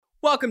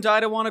Welcome to I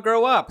Don't Want to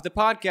Grow Up, the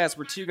podcast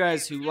where two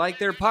guys who like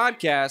their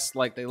podcast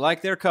like they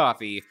like their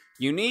coffee.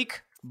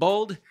 Unique,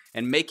 bold,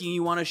 and making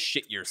you want to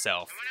shit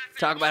yourself.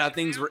 Talk about how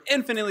things were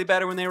infinitely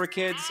better when they were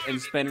kids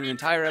and spend an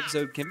entire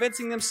episode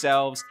convincing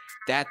themselves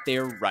that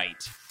they're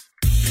right.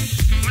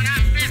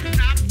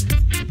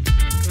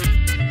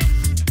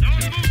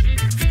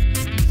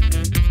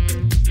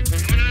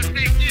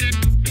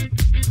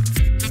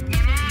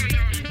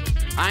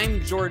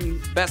 I'm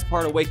Jordan, best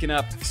part of waking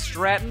up,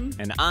 Stratton.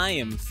 And I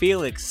am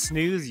Felix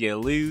Snooze You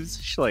Lose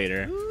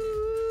Schlater.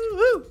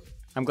 Woo-hoo.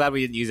 I'm glad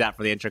we didn't use that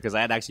for the intro because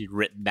I had actually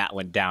written that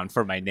one down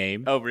for my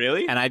name. Oh,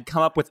 really? And I'd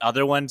come up with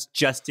other ones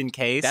just in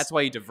case. That's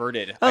why you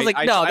diverted. I was like,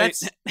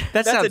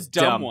 that sounds a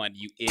dumb one,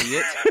 you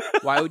idiot.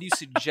 Why would you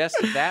suggest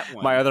that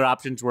one? My other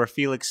options were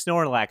Felix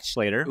Snorlax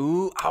Schlater.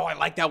 Ooh, I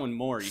like that one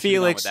more. You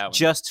Felix that one.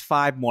 Just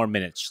 5 more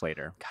minutes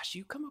Schlater. Gosh,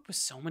 you come up with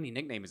so many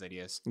nicknames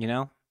ideas. You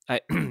know?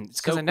 It's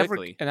because I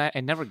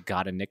never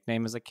got a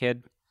nickname as a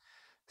kid,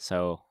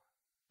 so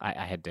I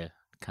had to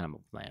kind of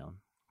make my own.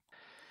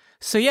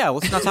 So yeah,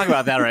 let's not talk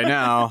about that right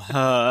now.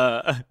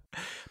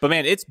 But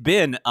man, it's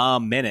been a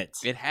minute.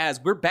 It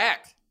has. We're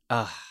back.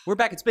 We're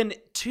back. It's been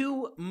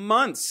 2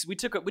 months. We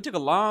took a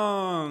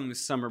long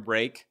summer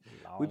break.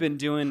 We've been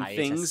doing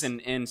things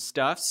and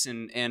stuffs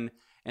and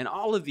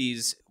all of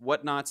these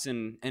whatnots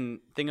and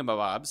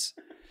thingamabobs.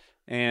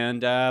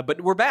 And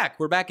but we're back.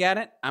 We're back at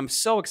it. I'm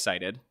so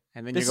excited.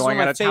 And then you're going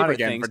out of town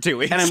again for 2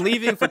 weeks. And I'm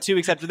leaving for 2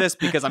 weeks after this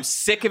because I'm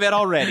sick of it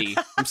already.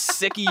 I'm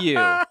sick of you.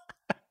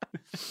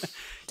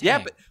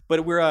 Yeah,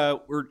 but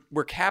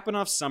we're capping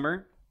off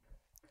summer,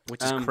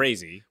 which is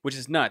crazy, which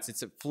is nuts.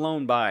 It's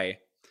flown by.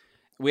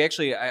 We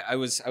actually, I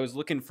was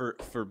looking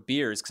for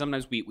beers because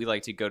sometimes we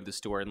like to go to the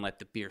store and let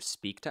the beer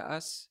speak to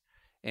us,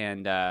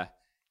 and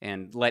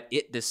let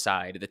it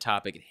decide the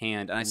topic at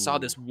hand. And I saw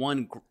this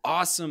one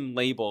awesome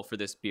label for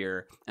this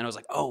beer, and I was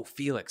like, "Oh,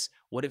 Felix,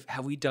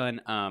 have we done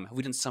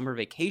summer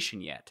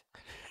vacation yet?"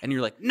 And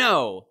you're like,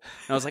 "No."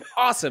 And I was like,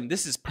 "Awesome,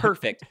 this is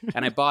perfect."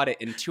 And I bought it,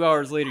 and 2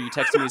 hours later, you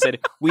texted me and said,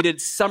 "We did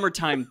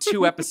summertime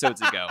 2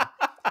 episodes ago."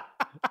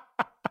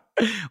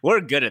 We're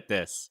good at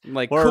this.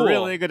 We're cool.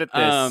 Really good at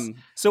this.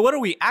 So what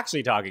are we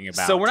actually talking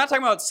about? So we're not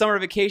talking about summer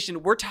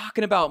vacation. We're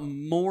talking about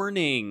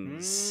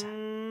mornings.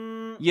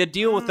 You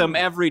deal with them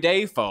every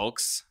day,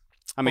 folks.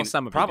 I mean,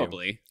 some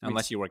probably.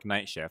 Unless you work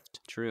night shift.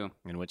 True.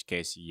 In which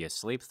case, you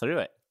sleep through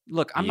it.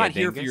 Look, I'm not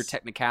here for your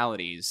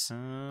technicalities.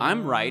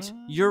 I'm right.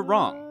 You're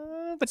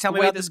wrong. But tell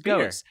me how this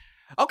goes.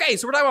 Okay,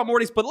 so we're talking about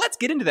mornings, but let's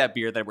get into that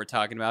beer that we're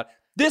talking about.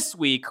 This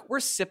week, we're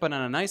sipping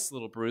on a nice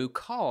little brew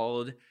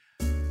called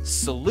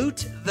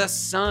Salute the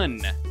Sun.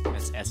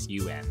 That's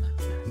S-U-N.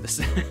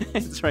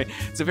 That's right.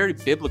 It's a very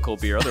biblical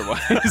beer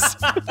otherwise.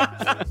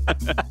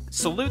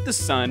 Salute the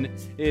Sun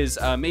is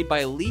made by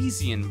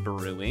Elysian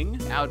Brewing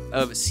out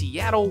of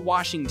Seattle,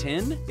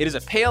 Washington. It is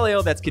a pale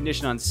ale that's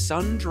conditioned on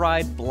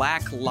sun-dried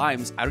black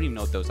limes. I don't even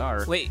know what those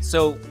are. Wait,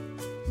 so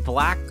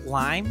black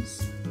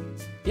limes?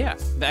 Yeah.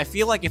 I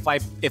feel like if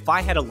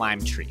I had a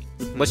lime tree,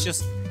 let's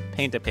just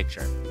paint a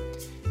picture.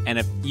 And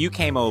if you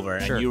came over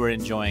and you were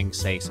enjoying,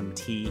 say, some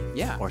tea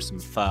or some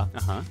pho,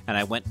 and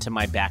I went to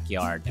my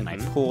backyard and I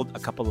pulled a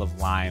couple of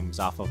limes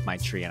off of my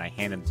tree and I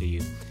handed them to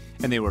you,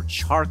 and they were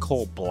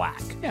charcoal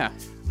black. Yeah.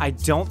 I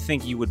don't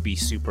think you would be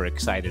super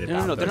excited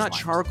about No, they're not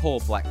limes. charcoal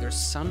black. They're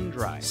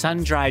sun-dried.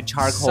 Sun-dried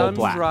charcoal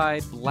black.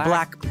 Sun-dried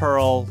black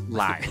pearl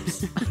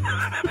limes.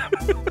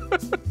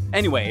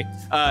 Anyway,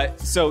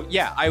 so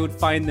yeah, I would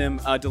find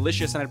them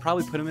delicious, and I'd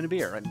probably put them in a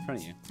beer right in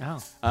front of you.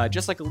 Oh.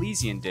 Just like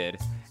Elysian did.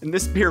 And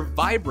this beer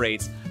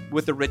vibrates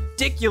with a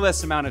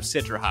ridiculous amount of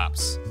citra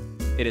hops.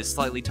 It is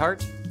slightly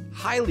tart,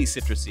 highly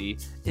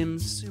citrusy,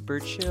 and super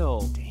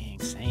chill. Dang,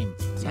 same.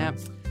 Yeah.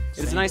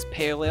 It is a nice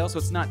pale ale, so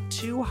it's not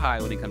too high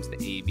when it comes to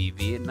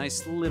ABV. A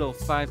nice little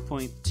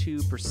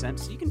 5.2%.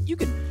 So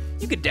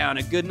you could down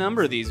a good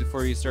number of these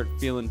before you start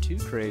feeling too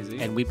crazy.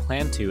 And we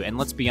plan to. And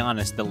let's be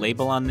honest, the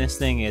label on this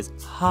thing is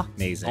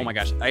amazing. Oh my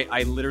gosh,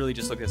 I literally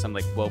just looked at this. I'm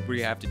like, well,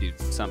 we have to do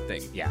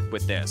something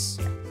with this.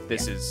 Yeah.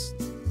 This is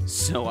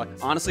so...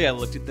 honestly, I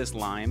looked at this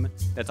lime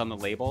that's on the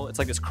label. It's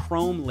like this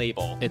chrome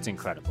label. It's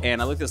incredible.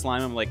 And I looked at this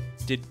lime, I'm like,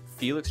 did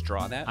Felix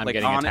draw that? I'm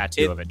getting a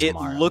tattoo of it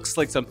tomorrow. It looks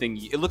like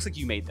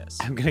you made this.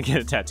 I'm going to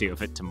get a tattoo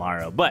of it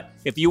tomorrow. But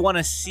if you want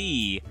to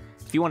see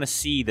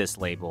this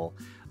label,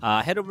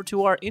 head over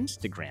to our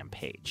Instagram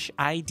page,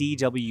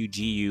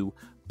 IDWGU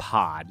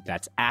Pod.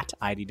 That's at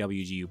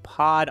IDWGU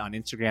Pod on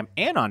Instagram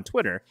and on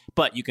Twitter.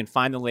 But you can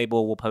find the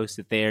label. We'll post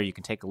it there. You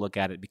can take a look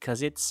at it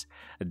because it's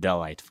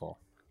delightful.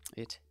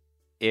 It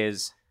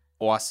is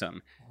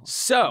awesome.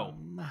 So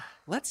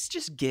let's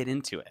just get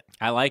into it.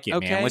 I like it,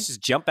 man. Let's just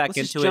jump back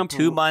into it.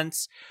 2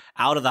 months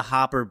out of the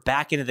hopper,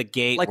 back into the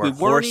gate. Like we're we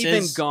weren't horses.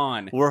 even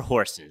gone. We're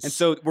horses. And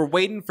so we're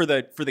waiting for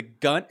the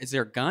gun. Is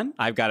there a gun?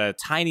 I've got a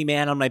tiny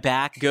man on my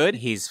back. Good.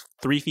 He's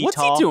 3 feet What's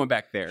tall. he doing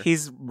back there?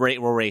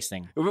 We're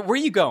racing. Where are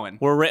you going?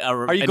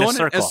 Are you going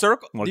in a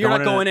circle? We're You're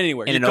not in going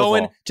anywhere. in You're an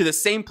going oval. to the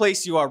same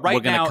place you are We're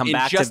right gonna now come in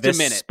back just to this a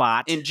minute.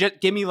 spot,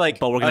 Give me like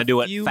but we're gonna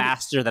do it few,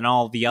 faster than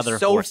all the other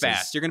so horses.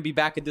 fast. You're gonna be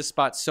back at this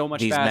spot so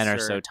much These faster. men are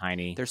so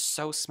tiny. They're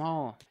so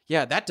small.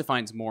 Yeah, that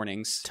defines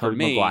mornings for Toby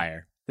me.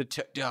 Maguire.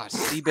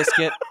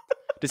 Seabiscuit.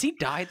 Does he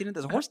die at the end?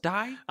 Does the horse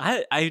die?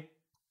 I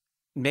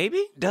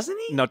maybe Doesn't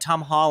he? no.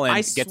 Tom Holland I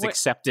gets swear-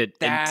 accepted.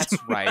 That's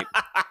right.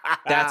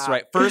 That's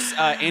right. First,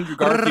 Andrew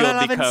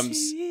Garfield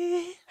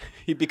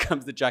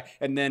becomes the giant,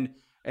 and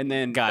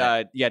then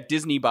Got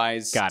Disney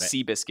buys Got it.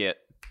 Seabiscuit.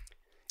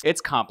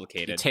 It's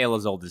complicated. Tale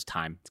as old as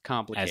time, It's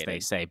complicated, as they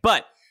say.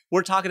 But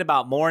we're talking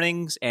about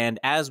mornings, and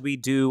as we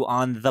do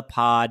on the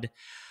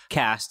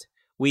podcast,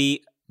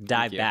 we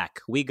dive you. back.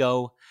 We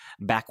go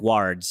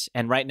backwards,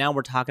 and right now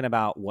we're talking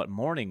about what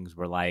mornings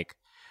were like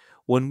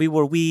when we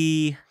were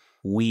wee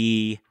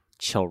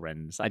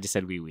children. I just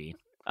said wee.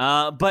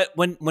 But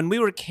when we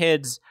were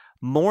kids,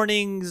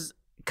 mornings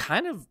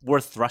kind of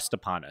were thrust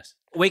upon us.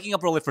 Waking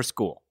up early for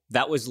school,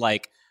 that was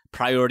like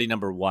priority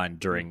number one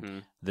during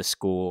Mhm. the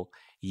school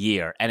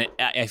year. And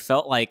I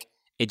felt like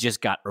it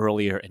just got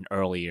earlier and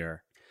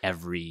earlier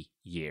every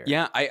year.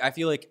 Yeah, I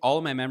feel like all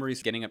of my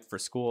memories getting up for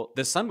school,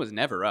 the sun was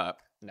never up.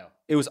 No.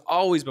 It was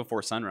always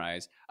before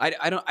sunrise.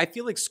 I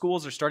feel like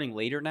schools are starting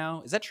later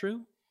now. Is that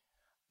true?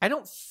 I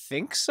don't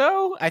think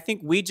so. I think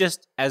we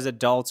just, as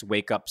adults,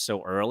 wake up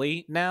so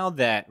early now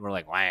that we're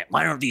like, why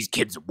aren't these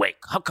kids awake?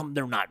 How come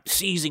they're not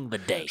seizing the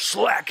day?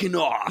 Slacking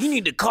off. You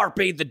need to carpe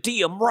the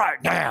diem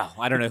right now.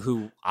 I don't know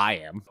who I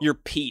am. You're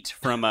Pete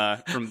from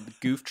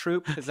Goof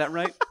Troop. Is that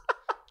right?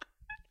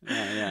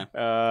 Yeah.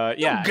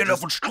 Yeah. Get up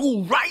for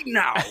school right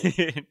now.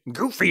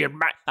 Goofy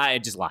and I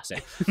just lost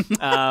it.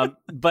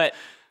 But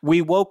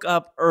we woke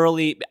up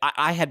early.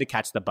 I had to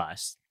catch the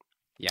bus.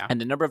 Yeah.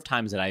 And the number of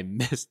times that I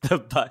missed the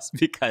bus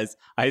because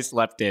I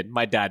slept in,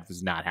 my dad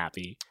was not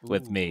happy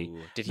with me.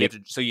 Ooh. Did he have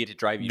to? So you had to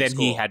drive you to Then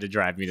school? he had to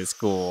drive me to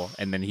school,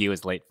 and then he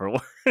was late for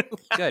work.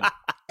 Good.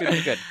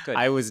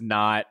 I was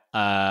not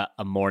a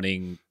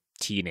morning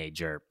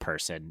teenager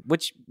person.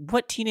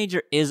 What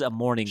teenager is a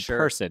morning Sure.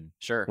 person?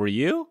 Sure. Were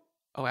you?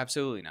 Oh,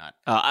 absolutely not.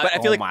 But I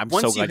feel like I'm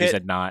once so you glad you hit-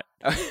 said not.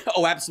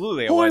 Oh,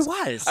 absolutely. Oh, I was.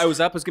 was. I was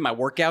up. I was getting my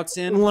workouts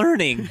in.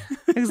 learning.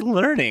 I was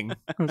learning.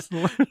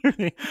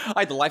 I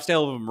had the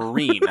lifestyle of a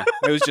Marine.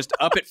 I was just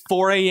up at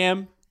 4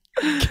 a.m.,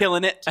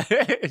 killing it.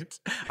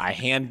 I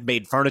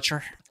handmade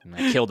furniture and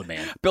I killed a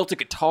man. Built a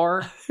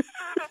guitar.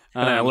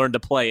 And I learned to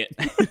play it.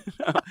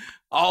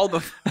 all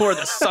before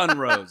the sun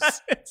rose.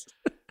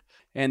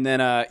 And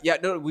then,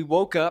 we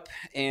woke up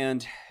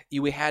and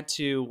we had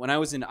to, when I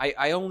was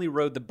I only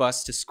rode the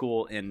bus to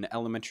school in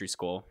elementary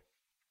school.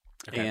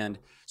 Okay. And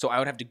so I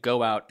would have to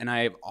go out, and I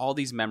have all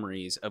these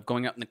memories of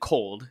going out in the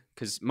cold,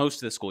 because most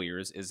of the school year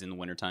is in the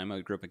wintertime. I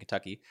grew up in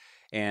Kentucky.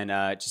 And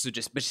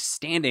just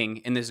standing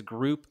in this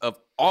group of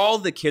all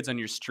the kids on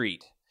your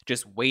street,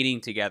 just waiting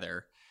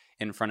together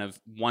in front of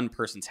one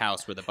person's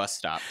house where the bus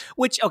stopped.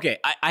 Which, okay,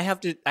 I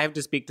have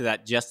to speak to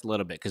that just a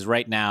little bit, because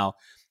right now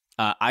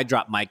I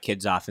drop my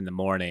kids off in the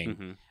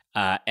morning,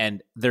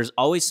 and there's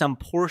always some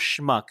poor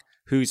schmuck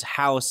whose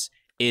house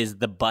is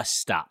the bus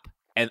stop,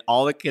 and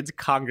all the kids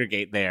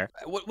congregate there.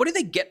 What do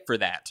they get for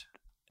that?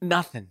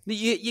 Nothing.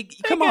 You They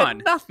come get on.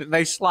 nothing.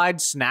 They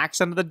slide snacks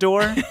under the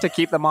door to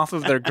keep them off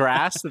of their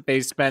grass that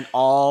they spent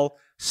all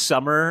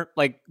summer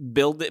like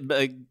building.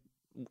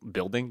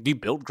 Do you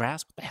build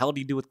grass? What the hell do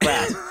you do with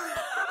grass?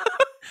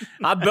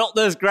 I built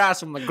this grass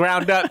from the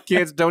ground up,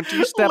 kids. Don't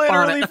you step on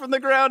Literally it. from the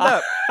ground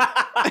up.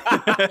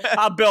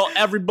 I built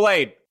every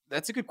blade.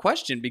 That's a good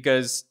question,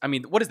 because I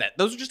mean, what is that?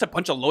 Those are just a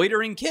bunch of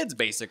loitering kids,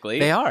 basically.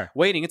 They are.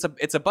 Waiting.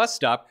 It's a bus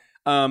stop.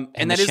 And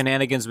And the that is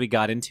shenanigans we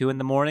got into in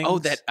the morning. oh,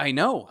 that I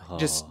know. Oh.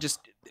 Just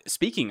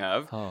speaking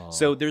of, Oh.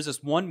 so there's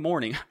this one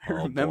morning I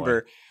Oh,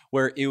 remember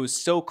where it was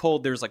so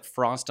cold. There was like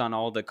frost on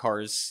all the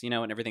cars,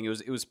 and everything.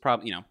 It was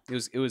probably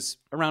it was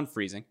around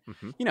freezing.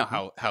 Mhm. You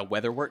know how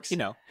weather works.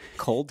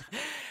 Cold.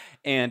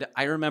 And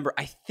I remember,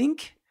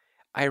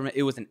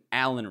 it was an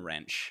Allen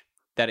wrench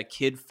that a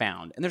kid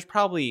found. And there's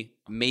probably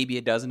maybe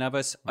a dozen of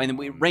us. And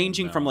we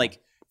ranging from no. like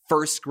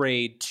first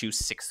grade to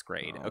sixth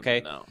grade. Okay.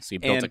 No. So you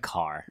built a And-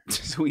 car.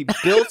 So we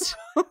built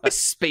a We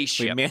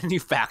spaceship.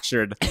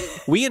 manufactured.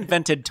 We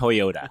invented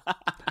Toyota.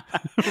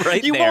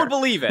 Right You there. won't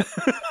believe it.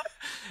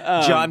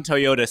 John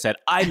Toyota said,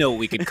 I know what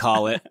we could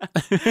call it.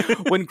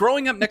 When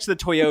growing up next to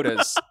the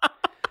Toyotas,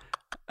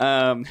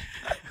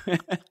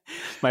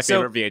 My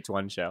So- favorite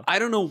VH1 show. I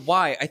don't know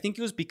why. I think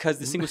it was because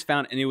this thing was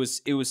found and it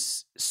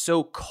was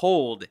so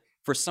cold.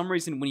 For some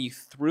reason, when you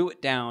threw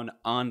it down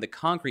on the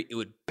concrete, it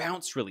would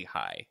bounce really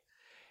high.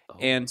 Oh.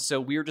 And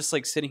so we were just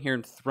like sitting here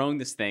and throwing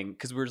this thing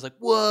because we were just like,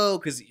 whoa,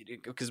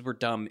 because we're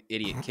dumb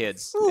idiot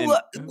kids. And,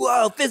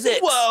 Whoa, physics.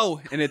 whoa,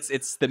 and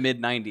it's the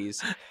mid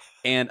 90s.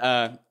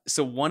 And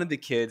so one of the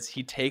kids,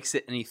 he takes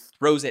it and he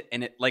throws it,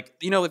 and it like,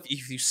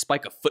 if you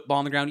spike a football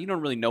on the ground, you don't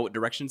really know what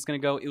direction it's going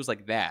to go. It was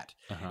like that.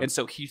 Uh-huh. And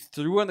so he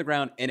threw it on the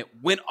ground and it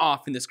went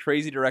off in this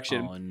crazy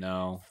direction. Oh,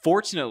 no.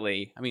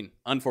 Fortunately,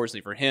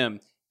 unfortunately for him,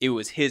 it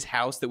was his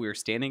house that we were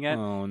standing at.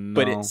 Oh no!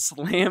 But it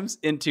slams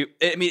into.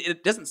 I mean,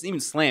 it doesn't even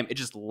slam. It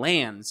just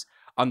lands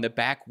on the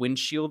back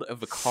windshield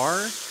of a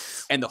car,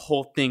 and the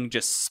whole thing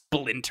just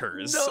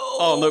splinters. No.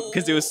 Oh no!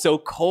 Because it was so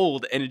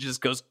cold, and it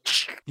just goes,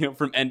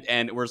 from end to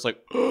end. We're just like,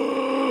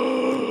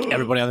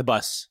 Everybody on the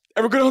bus.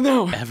 Everybody on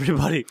now.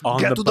 Everybody on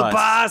Get the to bus. the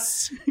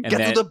bus. And Get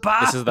then to the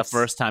bus. This is the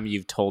first time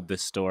you've told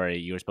this story.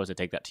 You were supposed to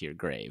take that to your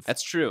grave.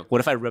 That's true.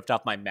 What if I ripped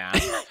off my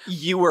mask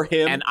You were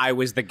him, and I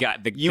was the guy,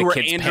 the you were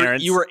kid's Andrew.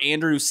 parents? You were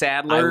Andrew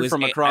Sadler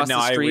from across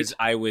the street.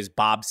 I was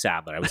Bob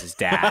Sadler. I was his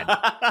dad.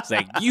 It's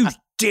like, you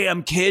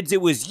damn kids,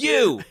 it was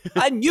you.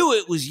 I knew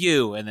it was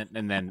you. And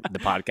then the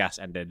podcast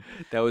ended.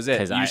 That was it.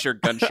 'Cause Use your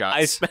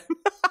gunshots.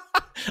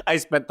 I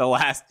spent the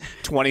last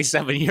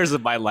 27 years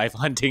of my life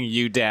hunting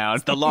you down.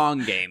 It's the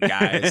long game,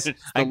 guys. It's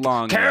the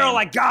long Carol, game.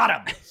 I got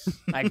him.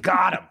 I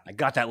got him. I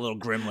got that little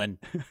gremlin.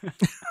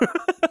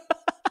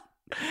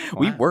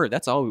 We were.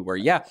 That's all we were.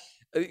 Yeah.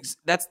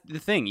 That's the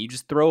thing. You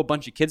just throw a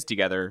bunch of kids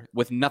together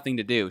with nothing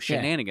to do.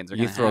 Shenanigans are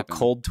You going to throw happen.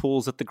 cold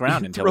tools at the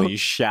ground until throw- you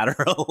shatter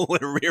a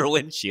rear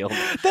windshield.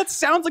 That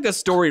sounds like a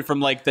story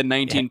from like the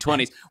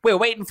 1920s. We're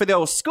waiting for the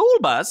old school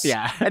bus.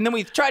 Yeah. And then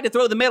we tried to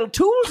throw the metal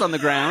tools on the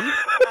ground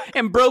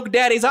and broke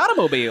Daddy's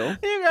automobile.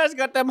 You guys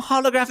got them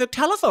holographic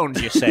telephones,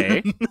 you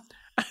say?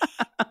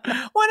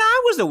 When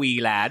I was a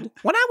wee lad,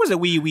 when I was a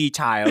wee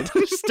child.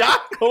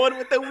 Stop going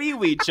with the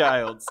wee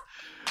childs.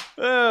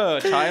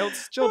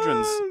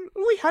 Children's.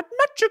 We had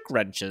magic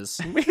wrenches.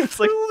 We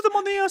threw them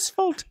on the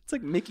asphalt. It's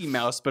like Mickey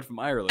Mouse, but from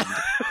Ireland.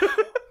 We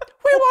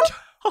want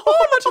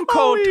hot and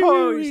cold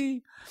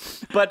toys.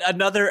 But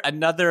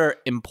another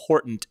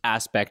important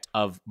aspect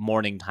of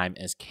morning time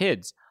as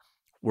kids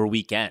were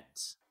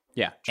weekends.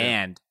 Yeah. True.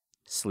 And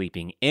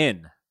sleeping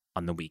in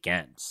on the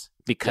weekends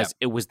because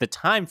it was the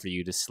time for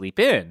you to sleep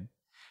in.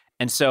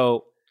 And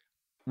so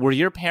were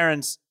your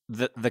parents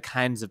the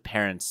kinds of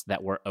parents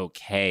that were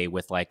okay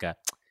with like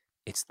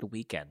it's the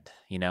weekend,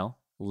 you know?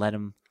 Let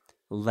them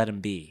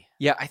be.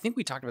 Yeah, I think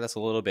we talked about this a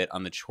little bit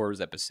on the chores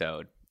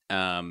episode.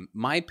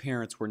 My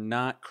parents were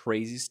not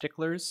crazy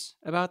sticklers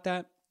about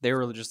that. They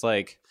were just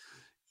like,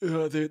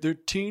 they're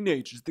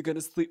teenagers. They're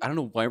gonna sleep. I don't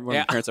know where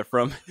my parents are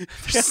from.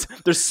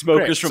 They're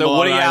smokers from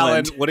Long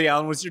Island. Woody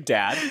Allen was your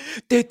dad.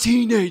 They're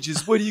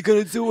teenagers. What are you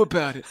gonna do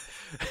about it?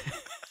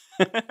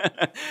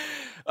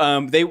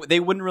 They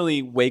wouldn't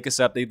really wake us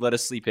up. They'd let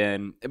us sleep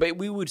in, but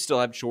we would still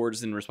have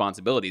chores and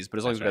responsibilities. But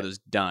as long as we got those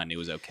done, it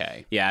was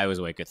okay. Yeah, I was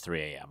awake at 3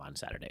 a.m. on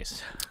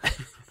Saturdays.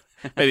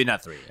 Maybe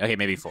not 3. Okay,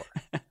 maybe 4.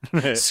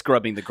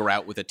 Scrubbing the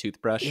grout with a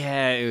toothbrush.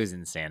 Yeah, it was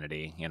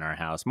insanity in our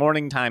house.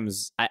 Morning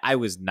times, I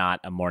was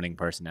not a morning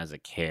person as a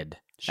kid.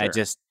 Sure.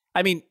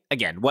 I mean,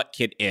 again, what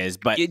kid is,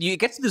 but You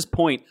get to this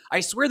point,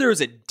 I swear there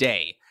was a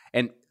day,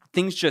 and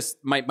things just,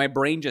 my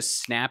brain just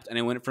snapped, and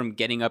I went from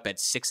getting up at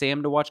 6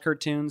 a.m. to watch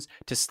cartoons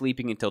to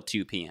sleeping until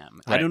 2 p.m.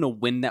 I Right. don't know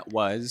when that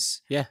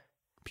was. yeah,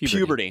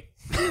 Puberty.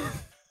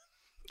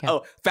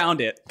 Oh,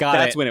 found it. Got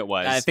That's it. when it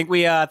was. I think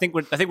we're done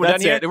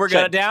That's here. it. We're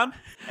Shut good. it down.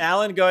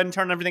 Alan, go ahead and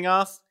turn everything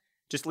off.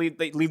 Just leave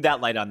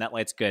that light on. That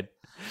light's good.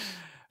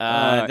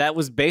 That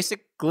was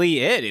basically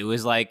it. It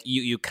was like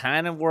you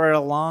kind of were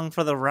along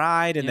for the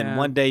ride, and then Yeah.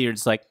 one day you're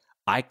just like,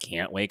 I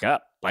can't wake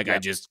up. Like I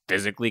Yep. just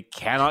physically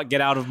cannot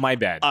get out of my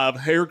bed. I have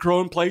hair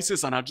growing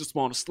places, and I just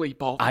want to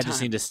sleep all the I time.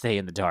 just need to stay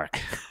in the dark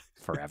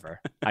forever.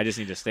 I just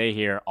need to stay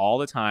here all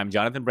the time.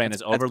 Jonathan Brand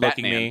is That's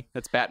overlooking Batman. me.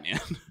 That's Batman.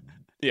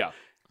 Yeah.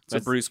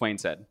 That's what Bruce Wayne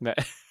said.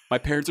 My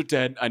parents are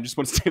dead. I just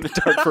want to stay in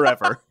the dark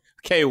forever.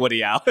 Okay,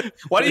 Woody Allen.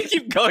 Why do you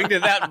keep going to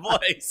that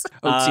voice?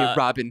 Oh, dear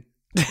Robin.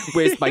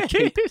 Where's my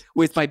cape?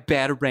 Where's my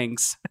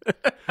batarangs?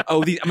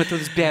 Oh, I'm gonna throw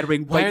this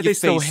batarang. Why right are in they your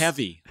so face.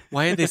 heavy?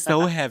 Why are they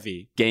so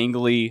heavy?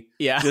 Gangly,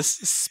 Yeah.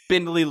 just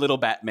spindly little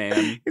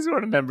Batman. He's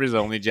wearing a members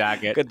only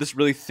jacket. Got this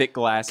really thick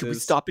glasses. Can we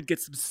stop and get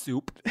some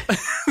soup?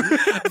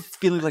 I'm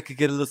feeling like I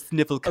get a little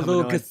sniffle A coming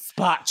little on.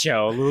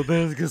 gazpacho. A little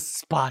bit of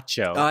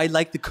gazpacho. I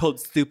like the cold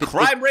soup. It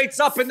Crime rates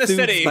up in the soothes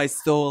city. my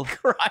soul.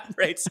 Crime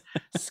rates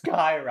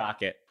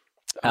skyrocket.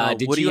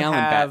 Did Woody Woody Allen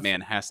have-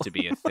 Batman has to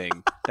be a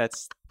thing.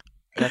 That's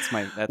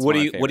my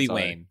Woody- one of my Woody favorites.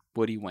 Wayne.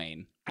 Woody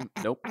Wayne.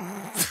 Nope.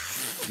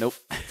 Nope.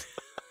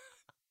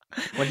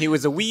 When he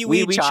was a wee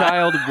Wee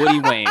child Woody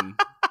Wayne.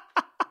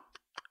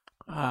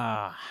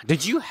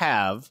 Did you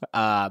have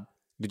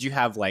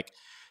like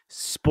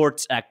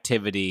sports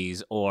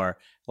activities or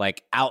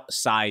like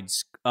outside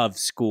of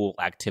school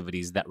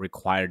activities that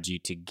required you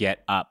to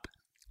get up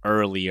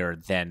earlier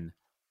than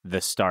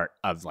the start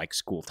of like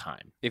school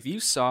time? If you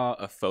saw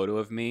a photo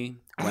of me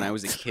when I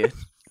was a kid,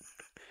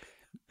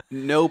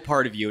 no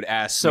part of you would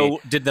ask me. So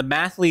did the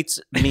mathletes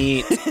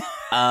meet?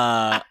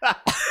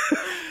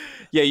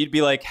 Yeah, you'd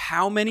be like,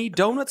 how many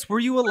donuts were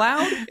you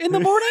allowed in the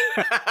morning?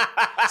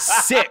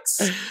 6.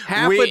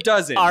 Half a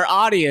dozen. Our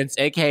audience,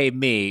 aka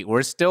me,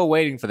 we're still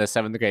waiting for the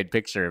 7th grade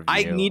picture of you.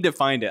 I need to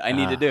find it. I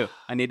need to do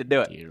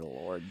it. Dear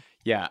Lord.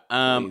 Yeah.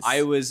 Please.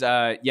 I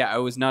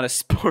was not a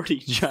sporty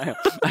child.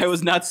 I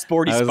was not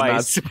sporty I was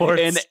not Spice.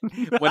 sports. And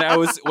when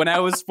I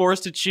was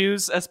forced to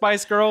choose a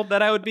Spice Girl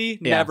that I would be,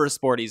 Yeah. never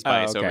sporty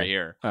Spice okay. over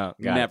here. Oh,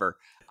 got it. Never.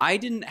 I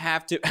didn't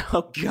have to.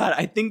 Oh God,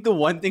 I think the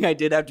one thing I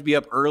did have to be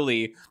up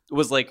early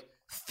was like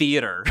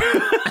theater.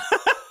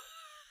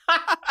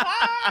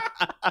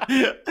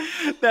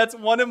 That's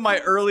one of my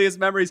earliest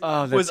memories.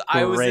 Oh, that's was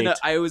great.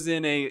 I was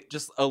in a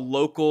just a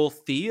local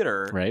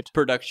theater Right.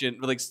 production,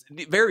 like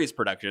various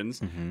productions,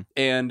 Mhm.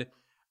 and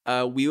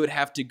we would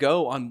have to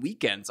go on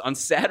weekends, on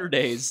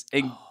Saturdays,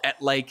 and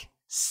at like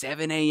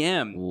 7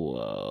 a.m.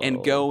 Whoa.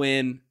 and go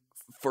in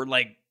for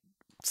like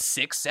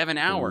 6-7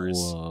 hours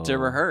to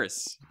Whoa.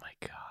 rehearse. Oh my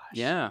gosh.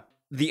 Yeah.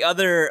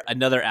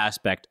 Another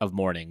aspect of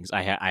mornings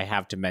I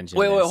have to mention.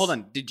 Wait, this. hold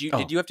on. Did you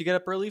have to get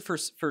up early for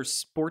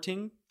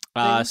sporting?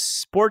 things?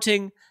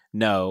 Sporting,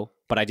 no,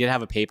 but I did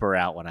have a paper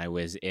out when I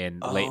was in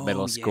late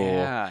middle school.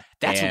 Yeah.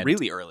 That's and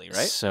really early, right?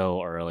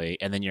 So early,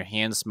 and then your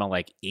hands smell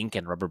like ink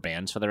and rubber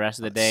bands for the rest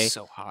of the day.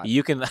 So hot.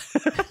 You can.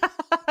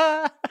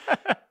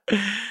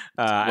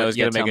 I was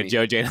going to make a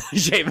Joe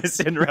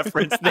Jameson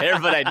reference there,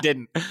 but I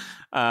didn't.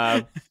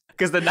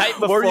 Because the night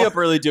before, What were you up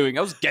early doing?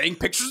 I was getting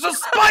pictures of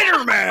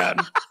Spider-Man.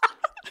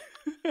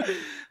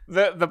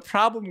 the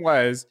problem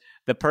was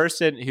the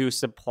person who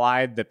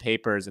supplied the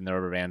papers and the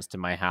rubber bands to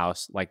my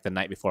house, like the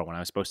night before when I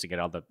was supposed to get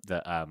all the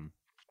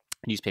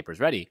newspapers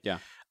ready,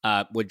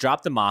 would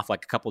drop them off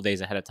like a couple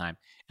days ahead of time,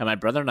 and my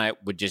brother and I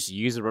would just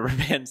use the rubber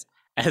bands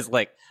as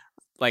like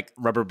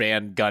rubber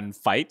band gun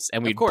fights,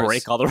 and we'd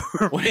break all the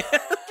rubber bands.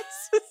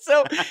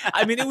 So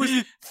I mean, it was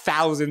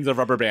thousands of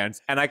rubber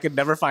bands, and I could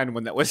never find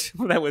one that was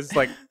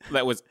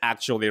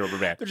actually a rubber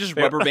band. They're just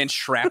rubber band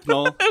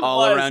shrapnel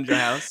all around your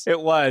house. It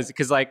was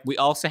because like we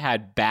also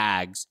had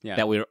bags Yeah.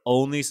 that we were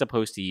only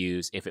supposed to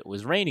use if it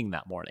was raining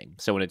that morning.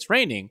 So when it's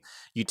raining,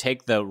 you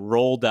take the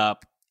rolled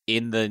up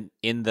in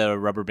the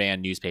rubber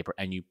band newspaper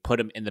and you put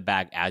them in the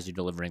bag as you're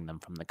delivering them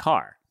from the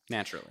car.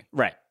 Naturally.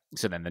 Right.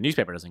 So then the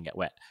newspaper doesn't get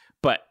wet.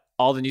 But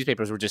all the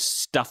newspapers were just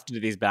stuffed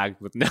into these bags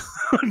with no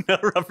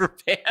rubber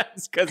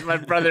bands because my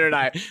brother and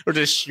I were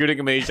just shooting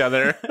them at each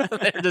other.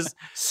 They just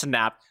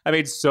snapped. I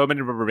made so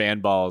many rubber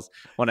band balls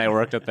when I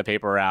worked at the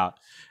paper route.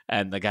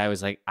 And the guy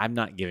was like, I'm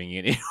not giving you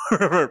any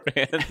rubber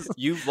bands.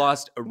 You've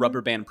lost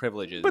rubber band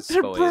privileges, But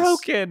they're boys.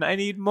 broken. I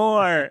need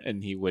more.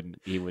 And he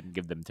wouldn't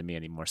give them to me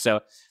anymore.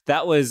 So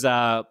that was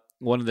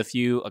one of the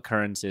few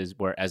occurrences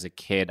where as a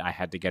kid I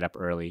had to get up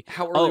early.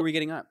 How early were you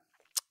getting up?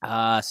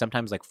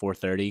 Sometimes like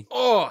 4:30.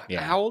 Oh,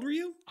 Yeah. How old were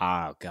you?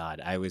 Oh God,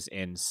 I was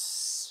in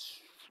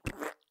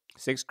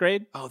sixth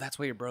grade. Oh, that's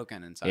why you're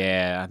broken inside.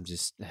 Yeah, I'm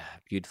just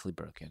beautifully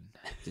broken.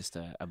 Just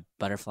a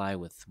butterfly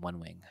with one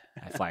wing.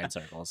 I fly in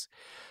circles.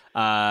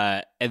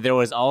 And there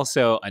was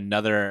also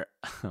another.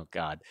 Oh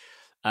God.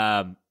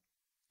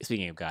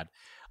 Speaking of God,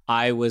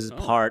 I was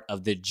part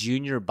of the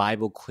junior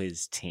Bible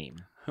quiz team.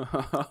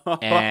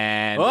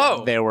 And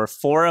there were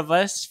 4 of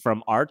us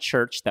from our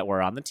church that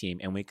were on the team,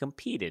 and we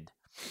competed.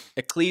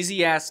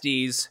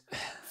 Ecclesiastes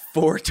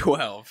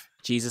 4:12.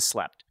 Jesus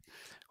slept.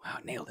 Wow,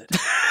 nailed it.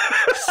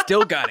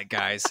 Still got it,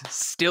 guys.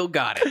 Still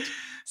got it.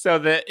 So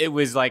it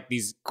was like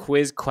these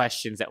quiz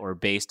questions that were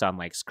based on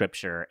like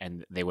scripture,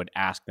 and they would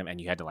ask them,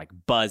 and you had to like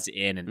buzz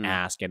in and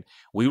ask. And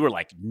we were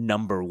like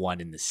number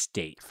 1 in the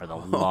state for the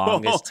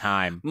longest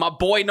time. My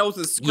boy knows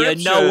the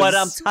scriptures. You know what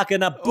I'm talking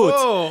about?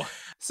 Oh.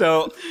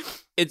 So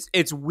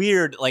it's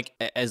weird. Like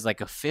as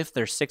like a 5th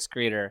or 6th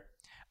grader,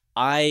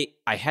 I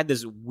had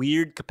this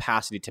weird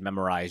capacity to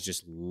memorize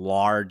just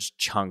large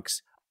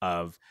chunks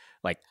of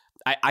like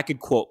I could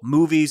quote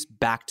movies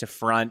back to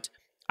front.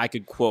 I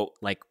could quote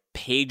like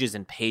pages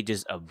and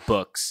pages of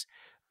books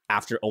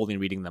after only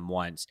reading them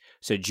once.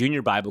 So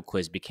junior Bible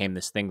quiz became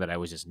this thing that I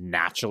was just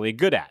naturally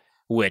good at,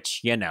 which,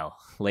 you know,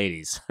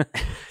 ladies,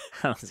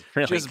 I was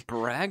really, Just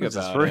brag was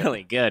about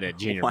really good at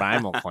junior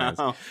Bible quiz.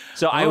 Wow.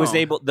 So I was Oh.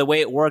 able, the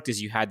way it worked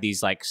is you had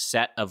these like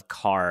set of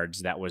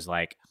cards that was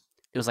like,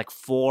 it was like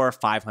 400 or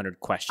 500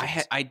 questions.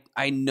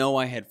 I know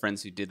I had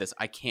friends who did this.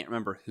 I can't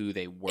remember who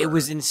they were. It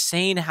was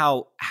insane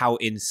how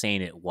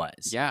insane it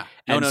was. Yeah.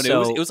 And No, it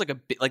so- was like a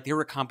bit like there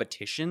were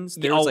competitions.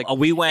 There Oh, was like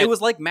we went. it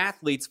was like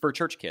mathletes for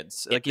church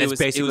kids. Like That's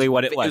basically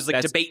what it was. It was like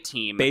That's debate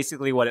team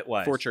basically what it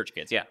was for church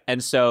kids. Yeah.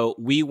 And so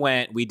we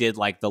did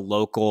like the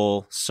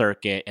local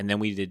circuit, and then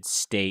we did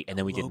state, and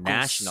then we did Local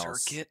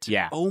nationals. circuit?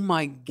 Yeah. Oh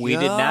my god. We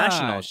did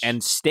nationals.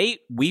 And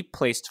state, we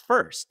placed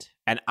first.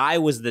 And I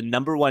was the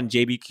number 1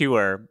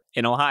 JBQer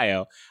in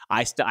Ohio.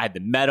 I had the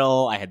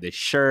medal, I had the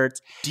shirt.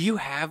 do you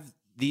have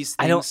these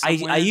I things don't.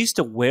 somewhere? I used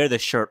to wear the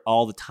shirt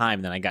all the time,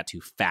 and then I got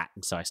too fat,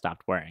 and so I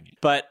stopped wearing it.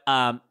 But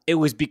it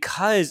was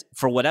because,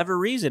 for whatever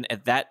reason,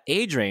 at that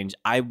age range,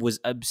 I was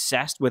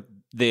obsessed with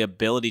the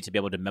ability to be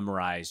able to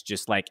memorize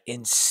just like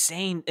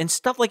insane and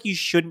stuff like you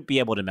shouldn't be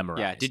able to memorize.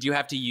 Yeah. Did you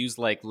have to use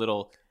like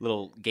little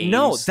games?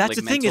 No, that's like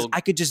the thing is,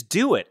 I could just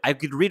do it. I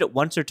could read it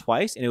once or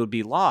twice, and it would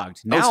be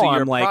logged. Now so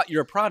I'm like,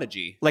 you're a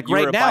prodigy. like You're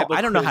right a now, Bible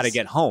I don't know how to quiz-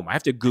 get home. I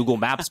have to Google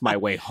Maps my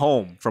way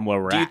home from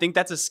where we're Do at. you think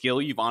that's a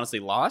skill you've honestly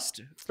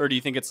lost, or do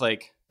you think it's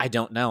like I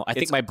don't know. I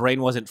think It's- my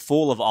brain wasn't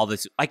full of all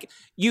this. Like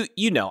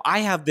you know, I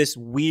have this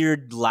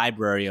weird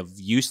library of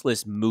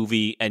useless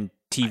movie and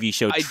TV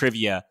show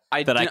trivia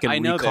that I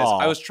can know recall.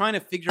 this. I was trying to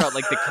figure out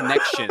like the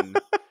connection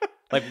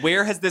Like,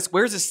 where's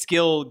this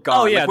skill gone?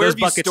 Oh yeah, like, where those have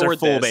you buckets are stored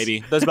full, this?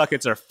 baby. Those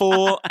buckets are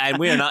full, and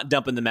we are not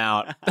dumping them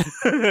out.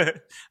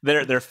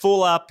 They're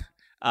full up,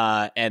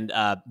 and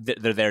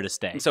they're there to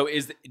stay. So,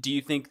 do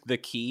you think the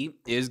key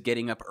is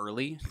getting up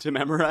early to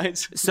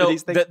memorize? So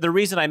these things? the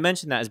reason I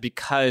mentioned that is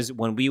because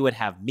when we would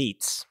have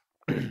meets,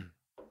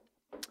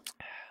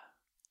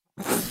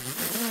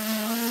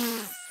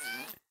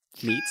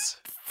 meets.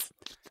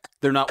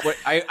 They're not what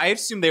I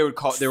assume they were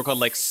called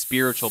like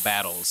spiritual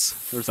battles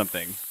or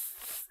something.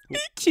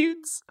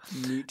 cutes.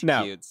 Meet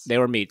No, cutes. they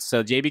were meets.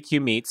 So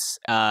JBQ meets,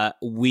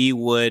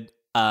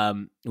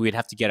 we'd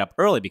have to get up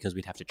early because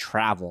we'd have to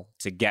travel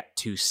to get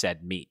to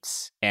said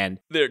meets, and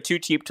they're too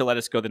cheap to let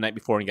us go the night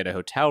before and get a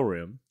hotel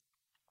room.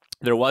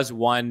 There was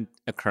one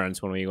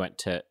occurrence when we went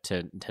to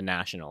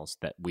nationals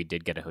that we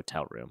did get a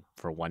hotel room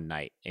for one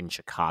night in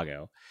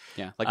Chicago.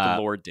 Yeah, like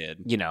the Lord did.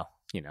 You know,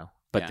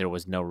 but Yeah. there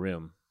was no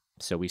room,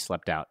 so we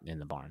slept out in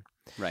the barn.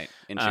 Right,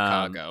 in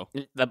Chicago.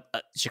 The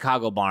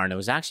Chicago barn. It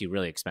was actually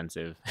really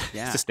expensive.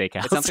 Yeah. It's a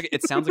steakhouse.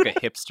 It sounds like a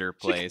hipster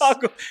place.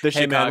 Chicago. The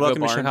Hey man, Chicago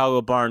welcome to barn.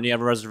 Chicago barn. Do you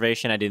have a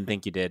reservation? I didn't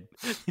think you did.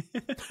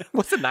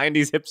 What's a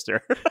 '90s hipster?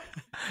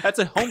 That's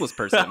a homeless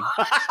person.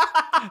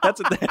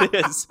 That's what that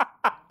is.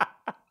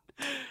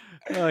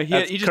 He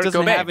That's just Kurt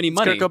doesn't Cobain. have any It's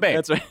money. Kurt Cobain.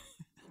 That's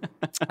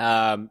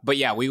right. But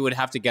yeah, we would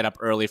have to get up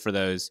early for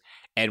those,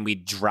 and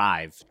we'd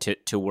drive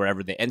to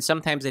wherever they. And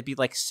sometimes they'd be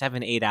like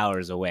 7-8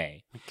 hours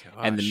away,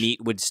 and the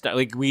meet would start.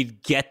 Like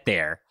we'd get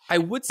there. I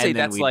would say and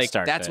then that's we'd like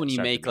start that's the- when you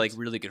start the make like meets.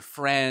 really good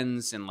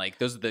friends, and like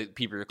those are the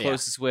people you're Yeah.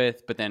 closest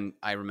with. But then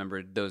I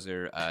remember those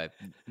are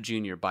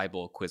junior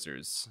Bible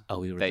quizzers. Oh,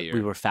 we that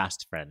year. were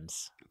fast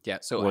friends. Yeah,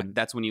 so When-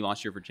 that's when you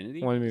lost your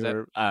virginity. When we Is that-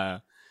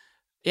 were,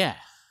 yeah,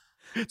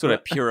 That's what I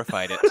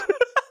purified it.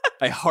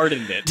 I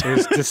hardened it. it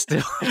was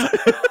distilled.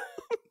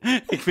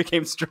 It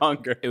became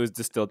stronger It was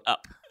distilled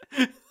up.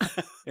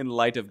 in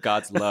light of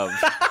God's love.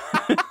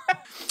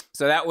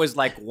 So that was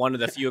like one of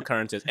the few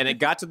occurrences, and it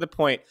got to the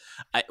point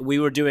we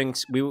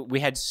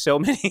had so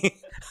many.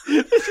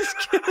 This is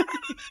killing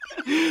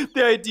me.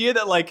 The idea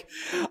that like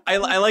I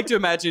like to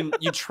imagine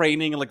you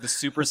training in like the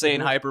Super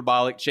Saiyan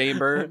hyperbolic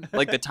chamber,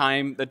 like the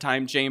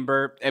time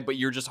chamber, but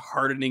you're just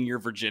hardening your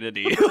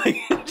virginity,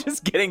 like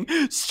just getting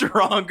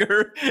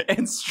stronger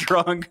and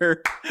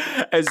stronger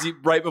as you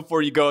right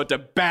before you go into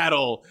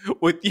battle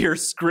with your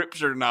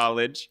scripture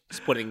knowledge.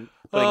 Just putting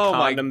Oh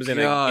my condoms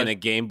God. in a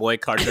Game Boy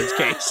cartridge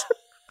case.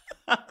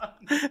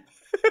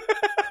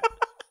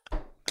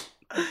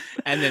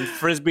 And then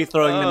frisbee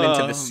throwing them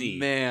into the sea.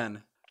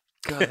 Man,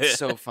 God, that's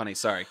so funny.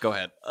 Sorry, go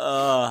ahead.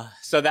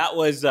 So that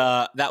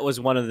was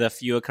one of the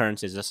few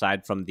occurrences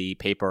aside from the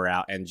paper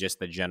route and just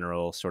the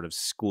general sort of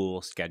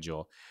school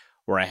schedule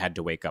where I had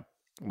to wake up.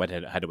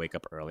 Had to wake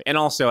up early, and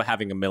also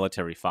having a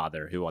military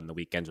father who on the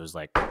weekends was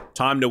like,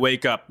 "Time to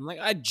wake up." I'm like,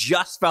 I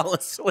just fell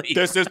asleep.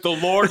 This is the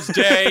Lord's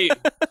day.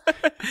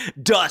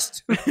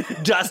 Dust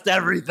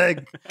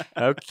everything.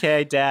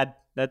 Okay, Dad,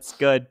 that's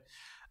good.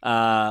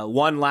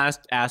 One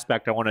last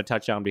aspect I want to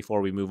touch on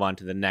before we move on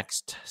to the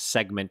next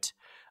segment: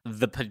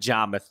 the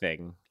pajama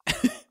thing.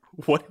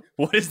 What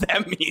does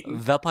that mean?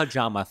 The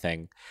pajama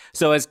thing.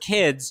 So as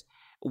kids,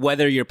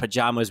 whether your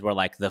pajamas were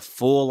like the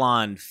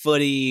full-on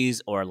footies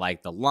or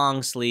like the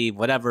long sleeve,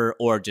 whatever,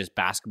 or just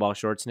basketball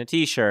shorts and a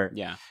t-shirt,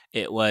 Yeah.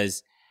 it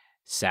was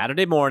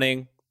Saturday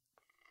morning.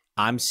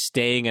 I'm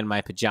staying in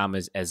my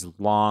pajamas as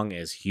long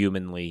as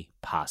humanly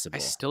possible. I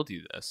still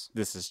do this.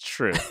 This is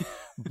true.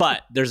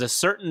 But there's a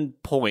certain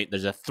point,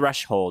 there's a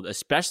threshold,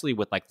 especially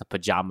with like the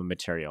pajama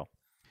material,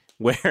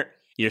 where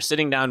you're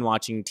sitting down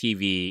watching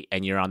TV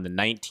and you're on the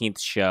 19th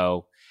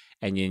show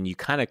and then you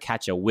kind of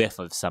catch a whiff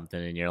of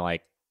something and you're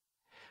like,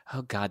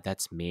 oh God,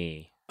 that's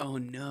me. Oh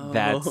no.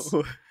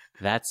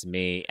 That's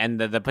me. And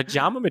the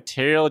pajama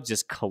material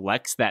just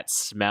collects that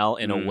smell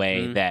in a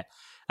way Mhm. that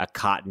a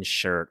cotton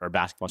shirt or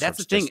basketball That's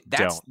the shorts thing. just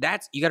don't.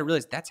 That's you got to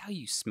realize that's how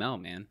you smell,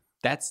 man.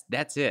 That's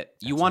it.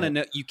 You That's want to it.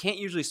 know? You can't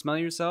usually smell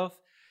yourself.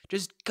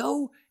 Just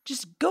go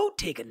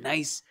take a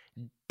nice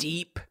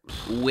deep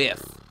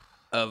whiff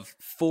of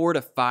 4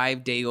 to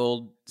 5 day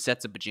old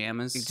sets of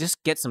pajamas.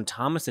 Just get some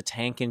Thomas the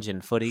Tank Engine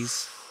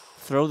footies.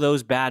 Throw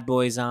those bad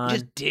boys on.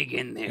 Just dig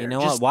in there. You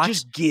know just, what?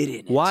 Just get in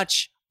it.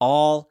 Watch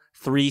all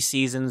 3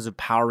 seasons of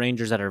Power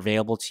Rangers that are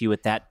available to you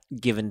at that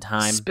given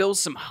time. Spill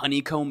some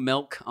honeycomb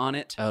milk on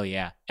it. Oh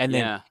yeah. And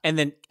Yeah.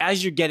 then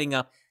as you're getting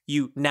up,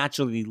 you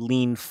naturally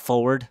lean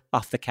forward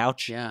off the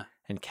couch Yeah,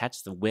 and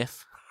catch the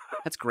whiff.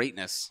 that's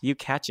greatness. You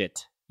catch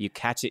it. You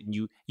catch it and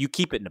you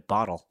keep it in a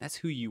bottle. That's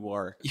who you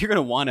are. You're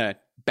gonna want to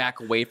back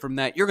away from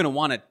that. You're gonna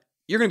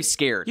be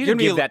scared. You You're can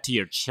gonna give be that to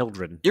your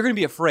children. You're gonna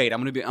be afraid.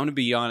 I'm gonna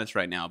be honest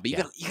right now. But you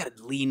Yeah.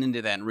 gotta lean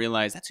into that and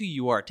realize that's who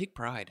you are. Take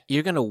pride.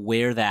 You're gonna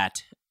wear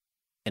that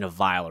in a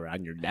vial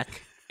around your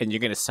neck, and you're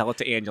gonna sell it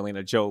to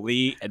Angelina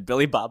Jolie and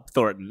Billy Bob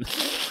Thornton,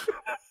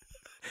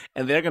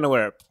 and they're gonna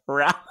wear it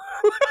proud.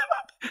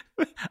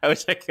 I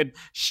wish I could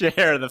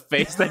share the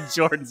face that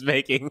Jordan's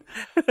making.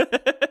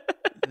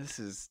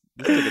 This.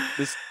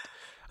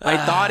 I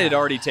thought it had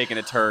already taken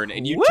a turn,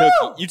 and you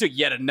took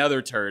yet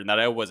another turn that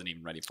I wasn't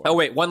even ready for. Oh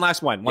wait, one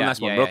last one,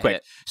 real quick.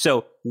 hit.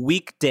 So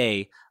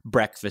weekday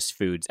breakfast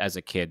foods as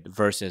a kid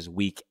versus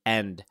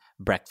weekend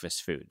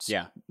breakfast foods.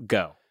 Yeah.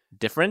 Go.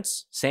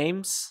 Difference?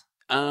 Sames?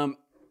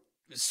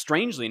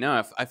 Strangely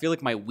enough, I feel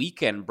like my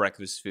weekend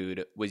breakfast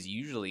food was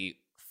usually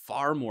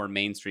far more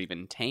mainstream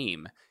and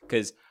tame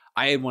because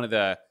I had one of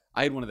the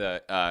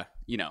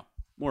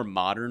more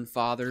modern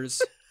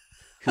fathers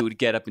who would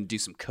get up and do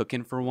some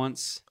cooking for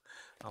once.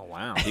 Oh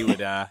wow. He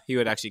would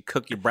actually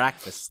cook your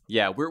breakfast.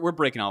 Yeah, we're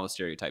breaking all the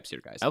stereotypes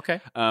here, guys. Okay.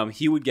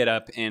 He would get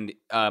up, and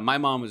my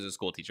mom was a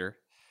school teacher,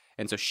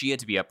 and so she had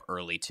to be up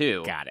early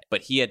too. Got it.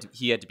 But he had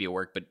to be at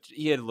work, but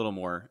he had a little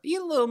more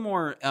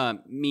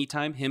me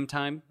time, him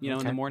time, in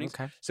the mornings.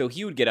 Okay. So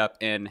he would get up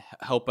and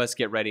help us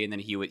get ready, and then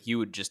he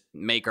would just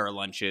make our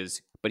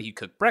lunches, but he'd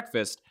cook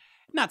breakfast.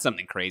 Not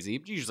something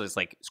crazy. Usually it's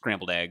like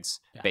scrambled eggs,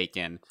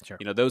 bacon, Sure.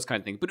 Those kind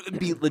of things. But it would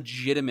be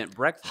legitimate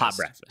breakfast. Hot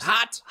breakfast.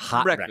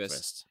 Hot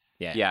breakfast.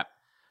 Yeah. Yeah.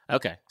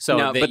 Okay. So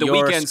No, but the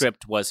your weekends-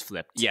 script was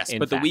flipped. Yes, in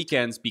but fact. the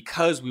weekends,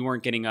 because we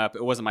weren't getting up,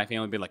 it wasn't my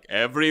family being like,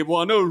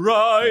 everyone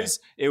arise.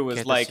 It was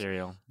Get the like,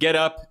 cereal. get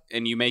up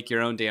and you make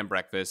your own damn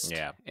breakfast.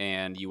 Yeah.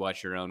 And you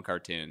watch your own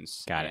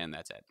cartoons. Got it. And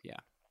that's it. Yeah.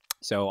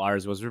 So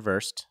ours was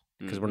reversed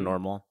because we're Mhm.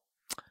 normal.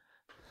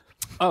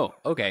 Oh,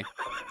 okay.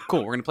 Cool.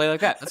 We're going to play like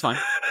that. That's fine.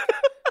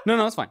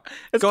 No, it's fine.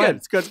 It's Go good. ahead.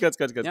 It's good.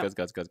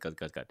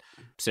 Yep. Good.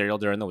 Cereal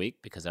during the week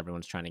because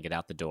everyone's trying to get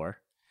out the door.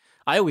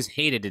 I always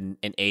hated in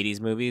 80s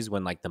movies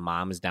when like the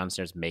mom is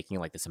downstairs making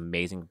like this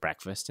amazing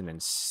breakfast and then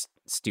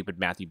stupid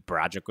Matthew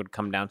Broderick would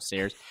come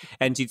downstairs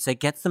and she'd say,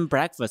 get some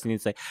breakfast. And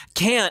he'd say,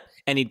 can't.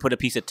 And he'd put a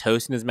piece of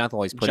toast in his mouth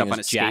while he's putting Jump on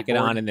his a jacket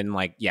skateboard. on and then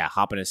like,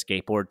 hop on a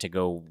skateboard to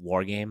go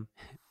war game.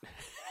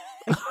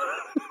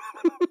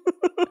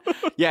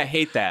 Yeah, I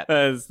hate that.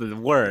 That's the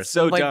worst.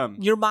 So Like, dumb.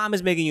 Your mom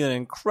is making you an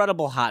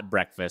incredible hot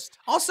breakfast.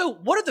 Also,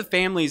 what are the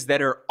families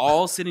that are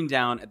all sitting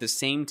down at the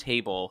same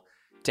table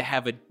to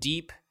have a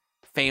deep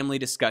family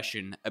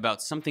discussion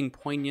about something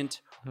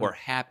poignant or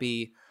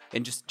happy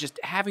and just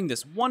having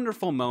this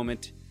wonderful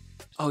moment?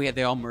 Oh, yeah,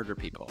 they all murder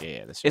people.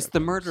 Yeah, that's It's right. the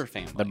murder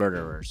family. The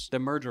murderers. The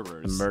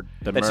murderers. The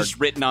That's just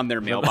written on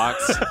their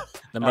mailbox The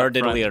front.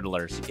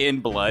 murdiddly-diddlers. in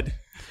blood.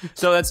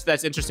 So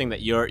that's interesting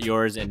that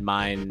yours and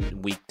mine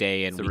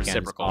weekday and It's a weekends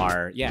reciprocal.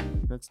 are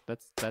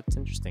that's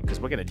interesting because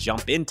we're gonna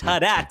jump into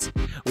that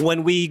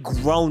when we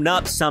grown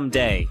up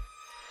someday.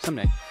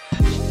 Someday.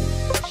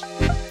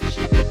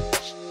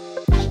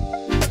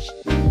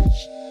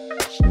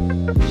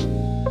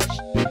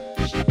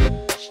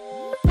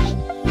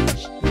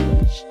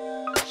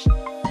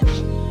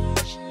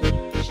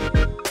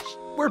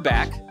 We're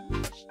back.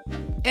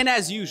 And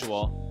as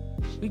usual,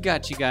 we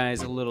got you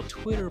guys a little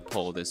Twitter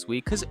poll this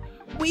week because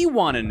we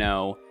want to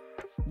know,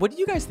 what do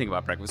you guys think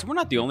about breakfast? We're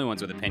not the only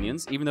ones with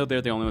opinions, even though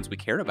they're the only ones we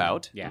care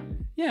about. Yeah.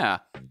 Yeah.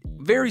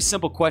 Very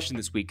simple question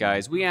this week,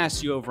 guys. We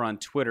asked you over on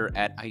Twitter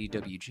at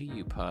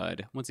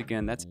IDWGUPod. Once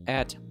again, that's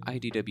at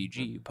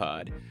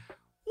IDWGUPod.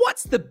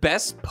 What's the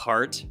best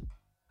part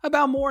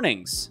about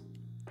mornings?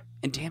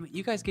 And damn it,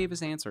 you guys gave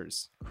us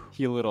answers.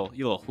 You little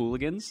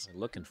hooligans. We're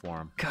looking for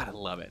them. God, I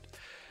love it.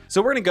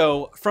 So we're going to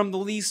go from the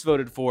least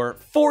voted for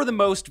the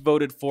most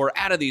voted for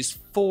out of these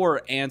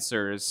 4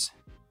 answers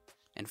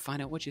and find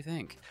out what you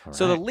think.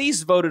 So the right.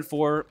 least voted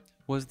for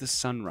was the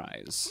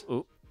sunrise.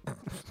 Ooh.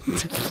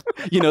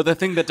 The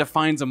thing that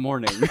defines a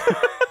morning.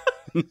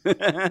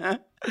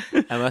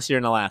 Unless you're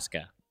in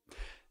Alaska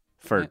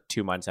for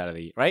 2 months out of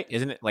the year, right?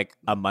 Isn't it like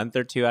a month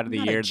or 2 out of the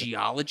I'm year? not a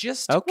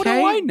geologist. Okay.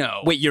 What do I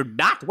know? Wait, you're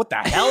not? What the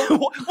hell?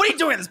 what are you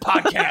doing in this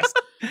podcast?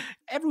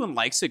 Everyone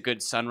likes a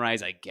good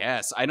sunrise, I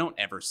guess. I don't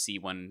ever see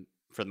one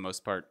for the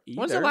most part either.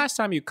 When's the last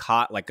time you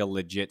caught like a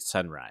legit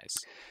sunrise?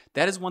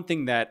 That is one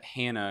thing that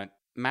Hannah,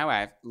 my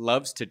wife,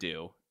 loves to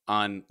do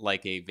on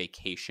like a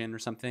vacation or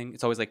something.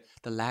 It's always like,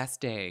 the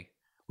last day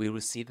we will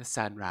see the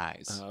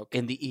sunrise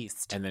in the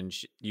east. And then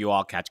you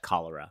all catch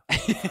cholera.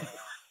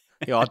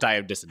 You all die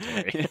of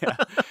dysentery.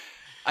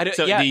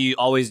 So do you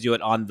always do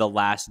it on the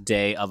last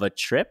day of a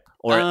trip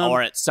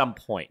or at some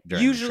point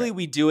during Usually the trip?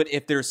 we do it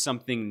if there's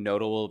something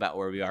notable about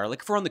where we are.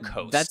 Like if we're on the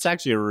coast. That's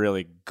actually a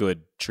really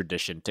good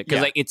tradition because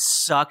Yeah. like it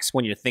sucks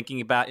when you're thinking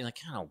about it. You're like,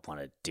 I don't want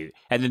to do it.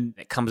 And then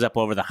it comes up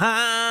over the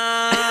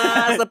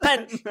the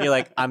pen. You're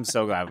like, I'm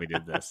so glad we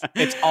did this.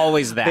 It's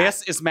always that.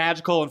 This is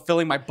magical and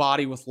filling my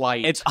body with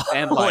light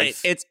and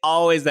life. It's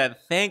always that.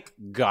 Thank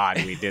God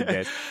we did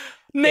this.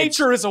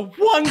 Nature is a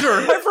wonder.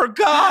 I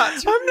forgot.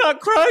 I'm not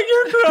crying.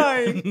 You're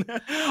crying.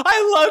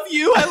 I love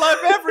you. I love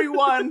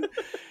everyone.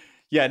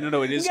 Yeah,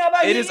 no. It is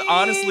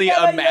honestly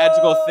a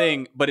magical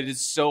thing, but it is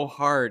so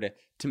hard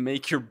to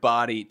make your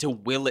body to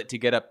will it to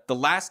get up. The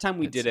last time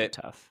we did it,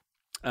 tough.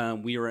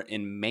 we were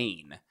in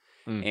Maine,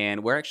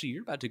 and where actually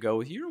you're about to go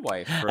with your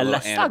wife for a El little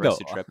Lago.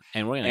 anniversary trip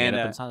And we're gonna And, get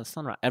up and saw the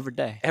sunrise every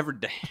day. every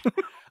day.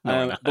 No,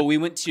 we're not. But we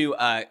went to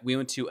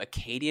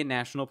Acadia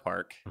National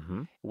Park,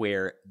 Mhm.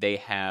 where they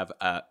have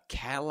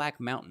Cadillac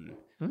Mountain,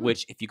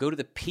 which if you go to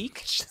the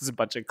peak, Just a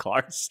bunch of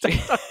cars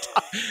stacked on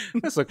top.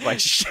 This looks like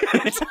shit.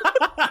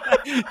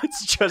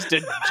 it's just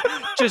a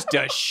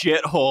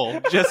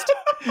shithole. Just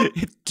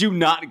do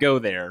not go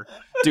there.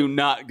 Do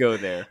not go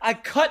there. I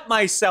cut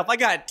myself. I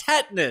got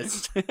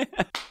tetanus.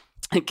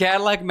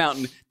 Cadillac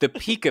Mountain, the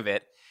peak of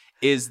it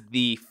is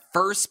the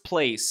first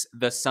place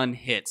the sun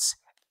hits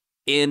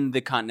in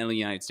the continental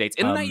United States.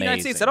 In the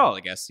United States Amazing. at all, I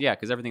guess. Yeah,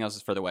 because everything else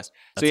is further west.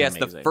 So That's yeah, it's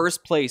the amazing.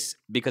 first place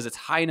because it's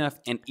high enough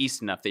and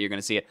east enough that you're going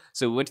to see it.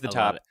 So we went to the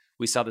I love top. it.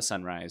 We saw the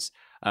sunrise.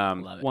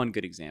 Love it. One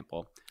good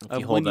example. If of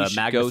you when hold a should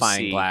go magnifying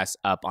see- glass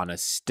up on a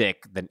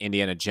stick, then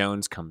Indiana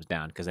Jones comes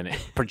down because then it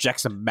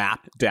projects a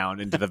map down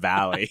into the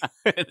valley.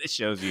 And it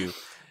shows you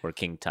where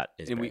King Tut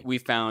is. And buried. we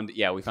found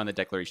the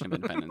Declaration of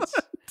Independence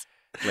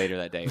later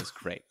that day. It was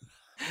great.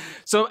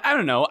 So I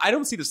don't know. I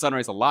don't see the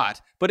sunrise a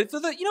lot, but if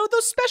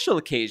those special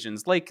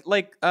occasions like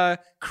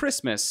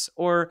Christmas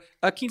or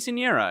a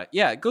quinceañera,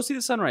 yeah, go see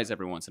the sunrise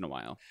every once in a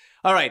while.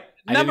 All right,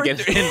 I number didn't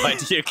get three. an invite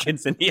to your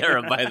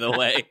quinceanera, by the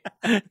way.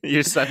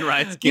 Your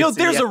sunrise quinceanera.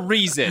 There's a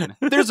reason.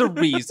 There's a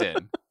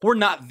reason. We're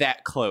not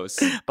that close.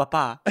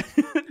 Papa.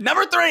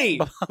 Number three.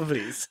 Papa,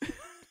 please.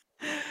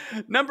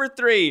 Number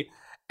three.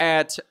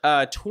 At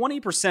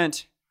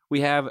 20%,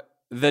 we have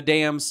the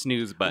damn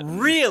snooze button.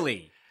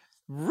 Really?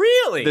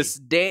 Really?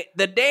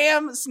 The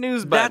damn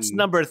snooze button. That's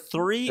number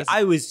 3. That's-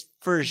 I was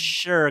for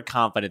sure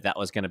confident that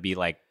was going to be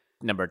like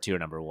number 2 or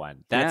number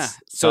 1. That's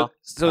so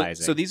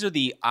surprising. these are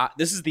the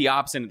this is the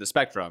opposite end of the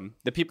spectrum.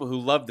 The people who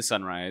love the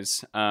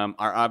sunrise are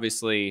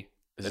obviously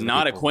This is the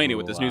not people acquainted who,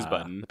 with the snooze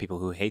button. The people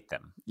who hate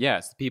them.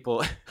 Yes, the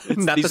people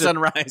Not the these are-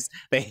 sunrise.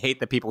 They hate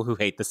the people who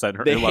hate the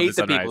sunrise. They who love hate the the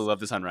sunrise. people who love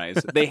the sunrise.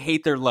 They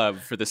hate their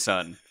love for the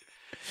sun.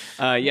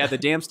 Yeah, the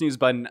damn snooze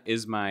button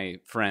is my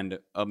friend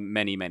of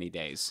many, many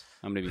days.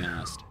 I'm going to be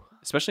honest.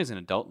 Especially as an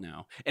adult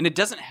now. And it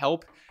doesn't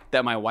help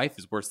that my wife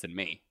is worse than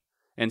me.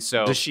 And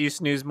so... Does she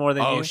snooze more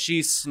than you?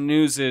 she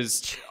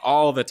snoozes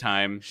all the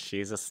time.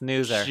 She's a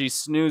snoozer. She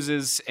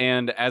snoozes,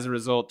 and as a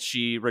result,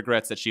 she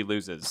regrets that she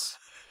loses.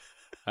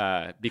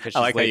 Because she's I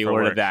like how late you for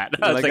worded work. that.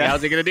 You I was like like, that?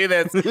 how's he going to do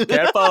this?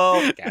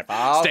 Careful.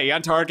 Careful. Stay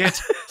on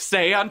target.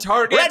 Stay on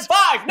target. Red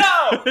flag,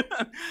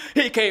 no!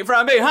 He came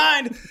from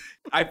behind.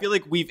 I feel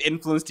like we've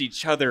influenced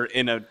each other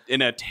in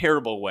a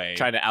terrible way.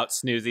 Trying to out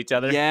snooze each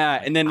other. Yeah,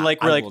 and then I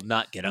we're like, will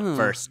not get up "Hmm,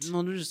 first.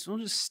 We'll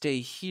just stay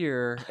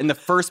here. And the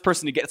first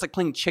person to get it's like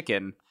playing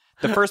chicken.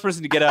 The first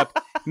person to get up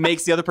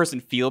makes the other person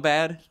feel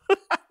bad.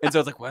 And so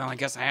it's like, well, I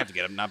guess I have to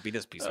get up, and not be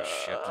this piece of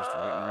shit just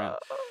waiting around.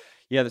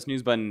 Yeah, the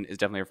snooze button is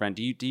definitely a friend.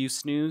 Do you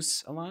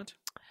snooze a lot?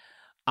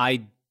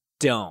 I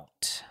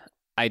don't.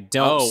 I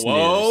don't snooze.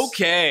 Oh,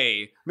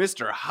 okay.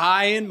 Mr.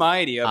 High and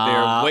Mighty up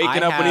there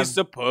waking I up when he's have-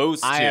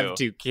 supposed to. I have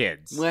 2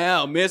 kids.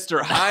 Well,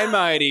 Mr. High and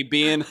Mighty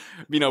being,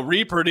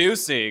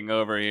 reproducing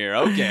over here.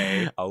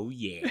 Okay. Oh,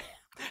 yeah.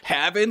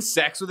 Having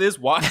sex with his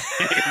wife.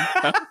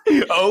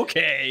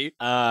 Okay.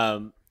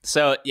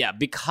 So yeah,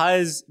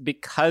 because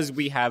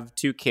we have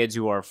 2 kids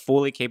who are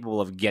fully capable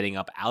of getting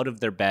up out of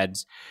their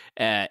beds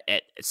at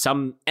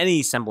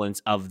any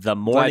semblance of the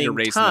Glad morning you're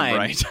raising time, them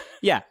right.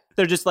 Yeah,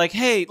 they're just like,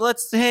 hey,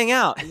 let's hang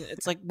out.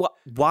 It's like, what?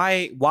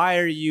 Why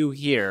are you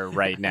here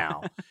right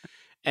now?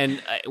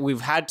 And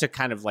we've had to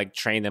kind of like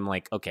train them,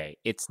 like, okay,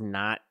 it's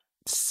not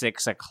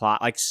 6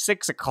 o'clock. Like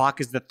 6 o'clock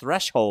is the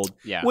threshold,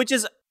 Yeah. which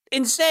is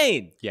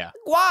insane. Yeah.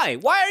 Why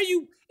are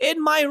you in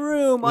my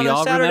room on We a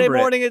all Saturday remember it.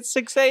 morning at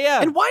 6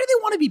 a.m.? And why do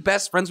they want to be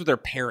best friends with their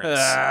parents?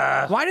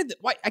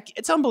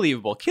 It's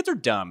unbelievable. Kids are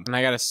dumb. And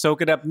I gotta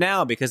soak it up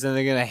now because then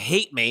they're gonna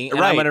hate me. And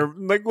Right. I'm gonna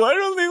like, why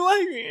don't they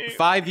like me?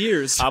 5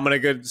 years. I'm gonna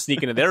go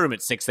sneak into their room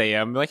at 6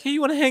 a.m. Be like, hey,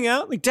 you want to hang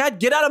out? Like, Dad,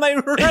 get out of my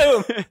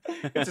room.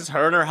 It's just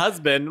her and her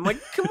husband. I'm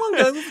like, come on,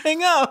 guys, let's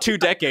hang out. 2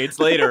 decades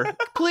later.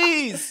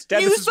 Please.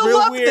 Dad, you this is still real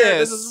love weird.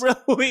 This is real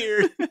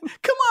weird.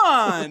 Come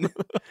on.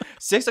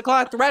 6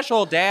 o'clock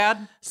threshold,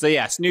 Dad. So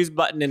yeah, snooze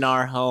button in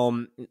our home.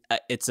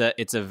 It's a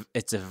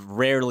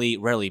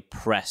rarely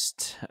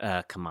pressed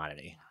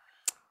commodity.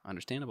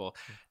 Understandable.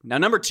 Now,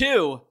 number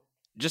 2,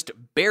 just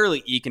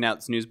barely eking out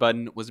the snooze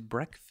button, was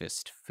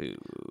breakfast food.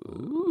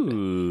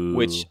 Ooh,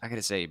 Which, I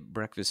gotta say,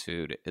 breakfast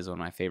food is one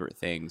of my favorite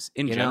things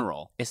in You know,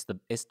 general. it's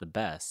the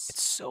best.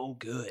 It's so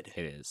good.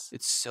 It is.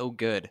 It's so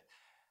good.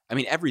 I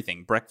mean,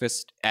 everything.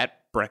 Breakfast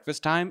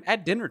time,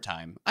 at dinner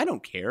time. I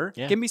don't care.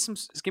 Yeah. Give me some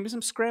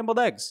scrambled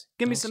eggs.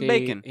 Give me some Actually,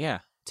 bacon. Yeah.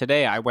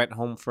 Today I went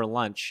home for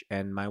lunch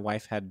and my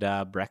wife had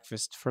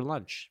breakfast for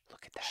lunch.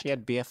 Look at that. She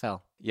had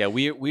BFL. Yeah,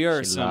 we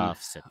are She some.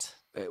 loves it.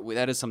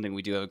 That is something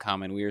we do have in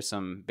common. We are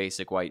some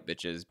basic white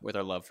bitches with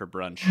our love for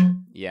brunch.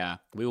 Yeah,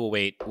 We will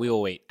wait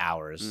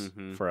hours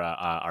Mhm. for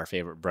our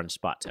favorite brunch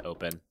spot to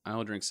open.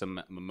 I'll drink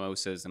some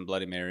mimosas and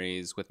Bloody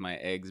Marys with my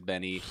eggs,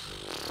 Benny.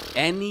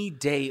 Any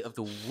day of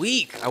the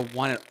week. I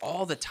want it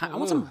all the time. I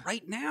want some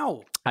right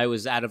now. I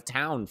was out of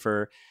town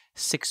for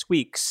 6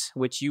 weeks,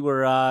 which you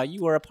were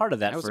a part of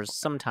that I was for a-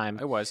 some time.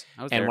 I was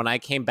And there. when I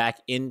came back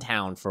in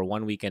town for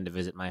one weekend to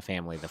visit my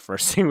family, the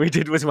first thing we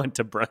did was went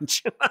to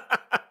brunch.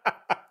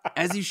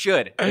 As you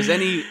should, as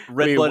any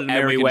red-blooded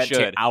American we went should.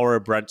 to our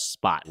brunch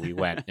spot. We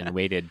went and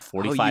waited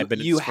 45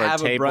 minutes you for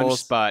have a brunch tables.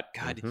 spot.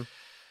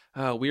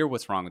 God, we're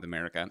what's wrong with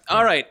America.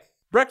 All right,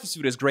 breakfast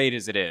food, as great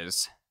as it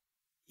is,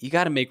 you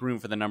got to make room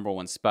for the number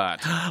one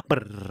spot,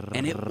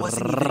 and it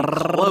wasn't even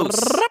close.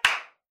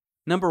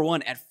 Number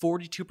one at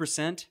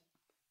 42%,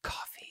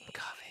 coffee.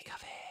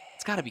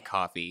 It's got to be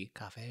coffee.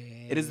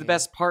 It is the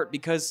best part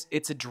because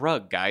it's a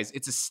drug, guys.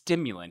 It's a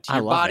stimulant. I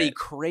Your love body it.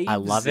 craves I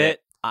love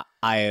it.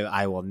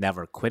 I will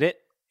never quit it.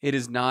 It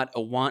is not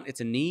a want,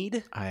 it's a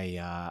need.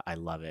 I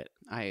love it.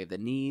 I have the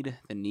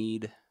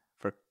need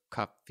for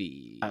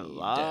coffee. I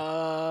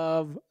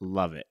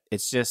love it.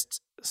 It's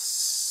just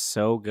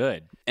so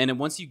good. And then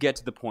once you get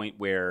to the point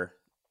where,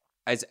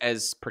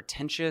 as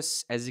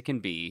pretentious as it can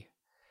be,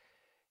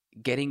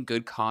 getting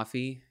good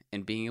coffee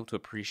and being able to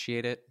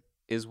appreciate it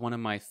is one of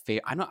my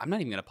favorite. I'm not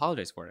even going to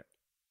apologize for it.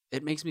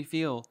 It makes me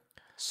feel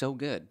so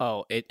good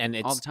Oh, it's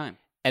all the time.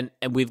 and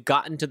we've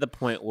gotten to the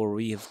point where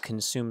we have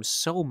consumed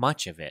so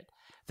much of it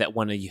that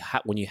when you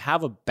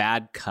have a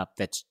bad cup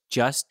that's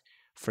just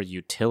for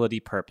utility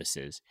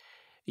purposes,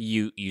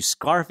 you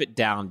scarf it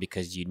down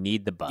because you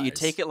need the buzz. You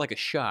take it like a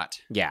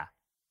shot. Yeah.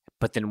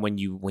 But then when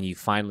you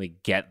finally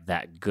get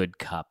that good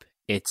cup,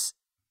 it's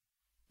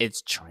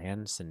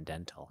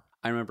transcendental.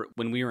 I remember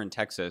when we were in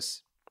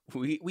Texas,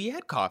 we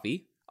had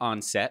coffee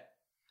on set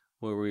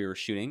where we were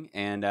shooting,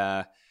 and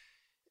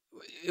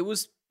it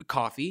was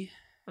coffee.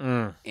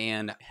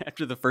 And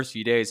after the first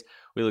few days,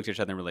 we looked at each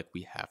other and we're like,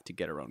 we have to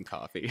get our own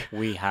coffee.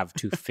 We have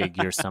to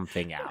figure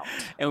something out.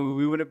 And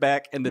we went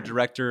back, and the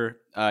director,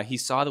 he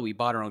saw that we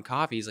bought our own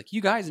coffee. He's like,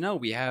 you guys know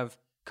we have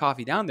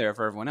coffee down there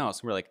for everyone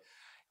else. We're like,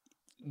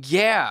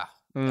 yeah.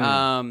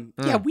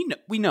 Yeah,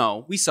 we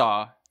know. We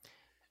saw.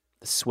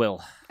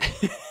 Swill.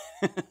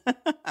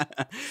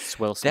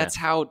 Swill Smith.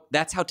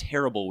 That's how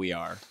terrible we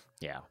are.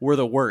 Yeah. We're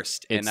the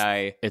worst.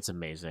 It's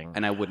amazing.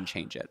 And I wouldn't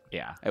change it.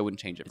 Yeah. I wouldn't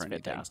change it for It's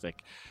anything.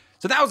 fantastic.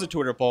 So that was a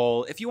Twitter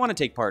poll. If you want to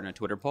take part in a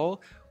Twitter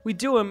poll, we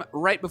do them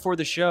right before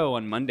the show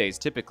on Mondays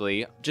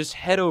typically. Just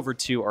head over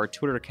to our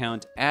Twitter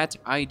account at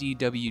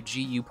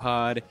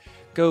IDWGUPod.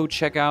 Go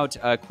check out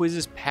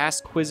quizzes,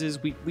 past quizzes.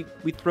 We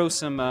throw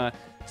some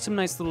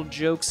nice little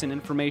jokes and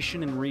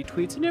information and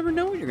retweets. You never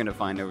know what you're going to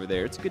find over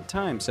there. It's a good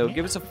time. So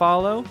give us a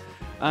follow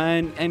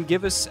and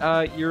give us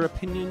your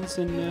opinions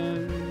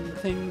and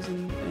things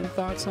and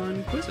thoughts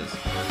on quizzes.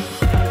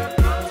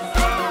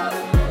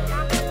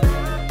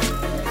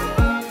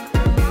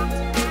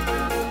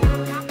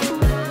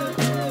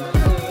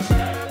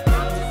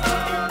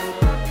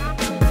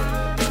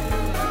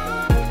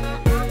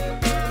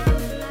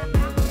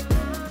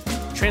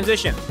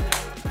 Transition.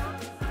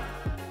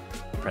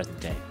 Present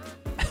day.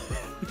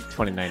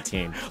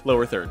 2019.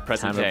 Lower third,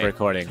 present Time day. of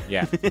recording.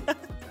 Yeah.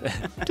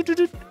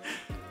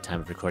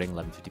 Time of recording,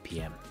 11:50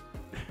 p.m.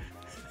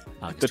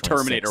 The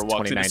Terminator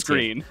walks in the 2019.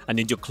 screen. I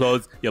need your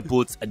clothes, your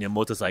boots, and your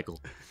motorcycle.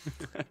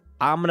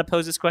 I'm going to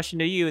pose this question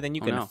to you, and then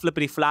you can no.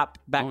 flippity flop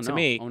back Oh, to no.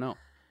 me. Oh, no.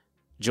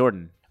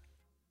 Jordan,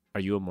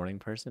 are you a morning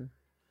person?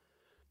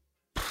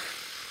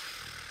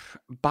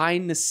 By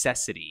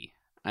necessity,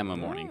 I'm a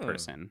morning Mm.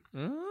 person.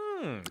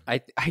 Mm.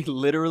 I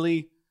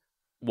literally,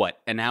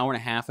 an hour and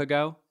a half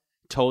ago,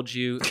 told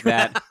you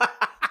that.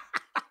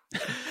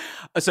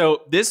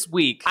 So this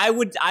week, I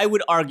would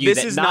argue This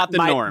that is not the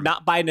norm.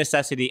 Not by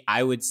necessity.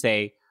 I would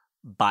say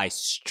by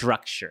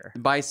structure.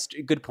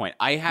 good point.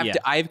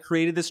 I've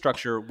created the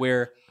structure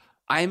where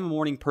I'm a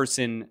morning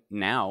person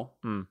now.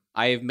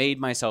 I have made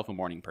myself a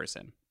morning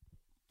person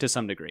to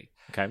some degree.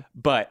 Okay.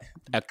 But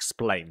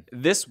Explain.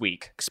 this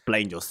week,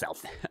 Explain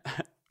yourself.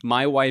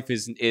 my wife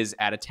is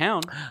out of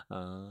town.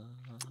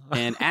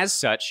 And as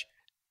such,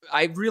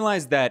 I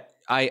realized that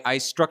I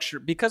structure,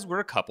 because we're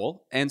a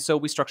couple, and so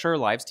we structure our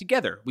lives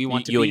together. We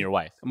want to you be, and your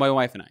wife. my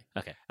wife and I.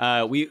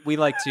 Okay. We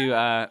like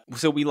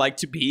to we like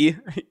to be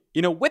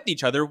with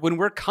each other when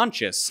we're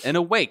conscious and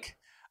awake.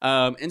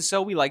 And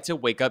so we like to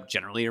wake up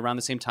generally around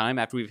the same time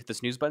after we've hit the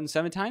snooze button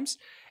 7 times,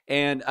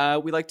 and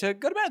we like to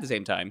go to bed at the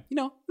same time.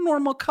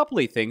 Normal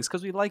coupley things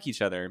because we like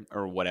each other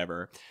or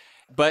whatever.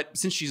 But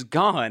since she's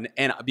gone,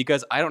 and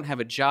because I don't have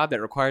a job that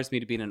requires me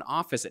to be in an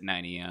office at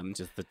 9 a.m.,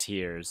 Just the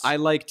tears. I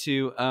like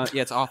to.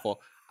 It's awful.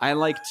 I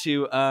like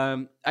to.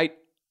 I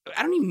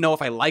don't even know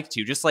if I like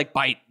to. Just like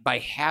by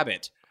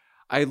habit,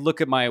 I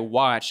look at my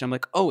watch. I'm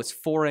like, oh, it's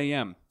 4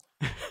 a.m.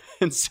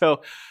 And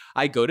so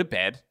I go to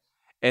bed,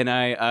 and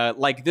I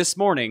like this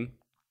morning.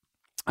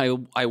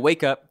 I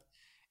wake up,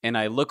 and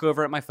I look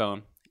over at my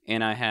phone,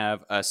 and I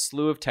have a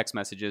slew of text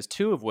messages,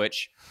 2 of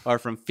which are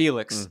from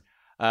Felix.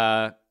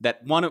 That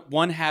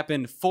one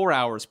happened 4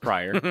 hours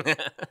prior.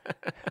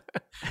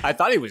 I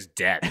thought he was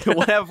dead.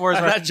 One happened 4 hours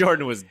I prior. thought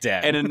Jordan was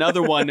dead. And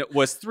another one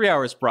was 3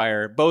 hours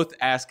prior, both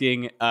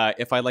asking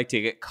if I'd like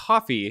to get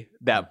coffee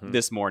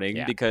this morning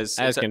Yeah. because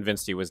I was it's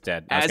convinced he was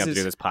dead. I was as going to is-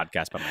 do this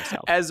podcast by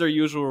myself. as their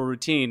usual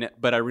routine,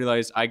 but I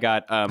realized I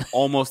got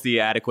almost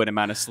the adequate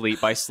amount of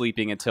sleep by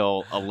sleeping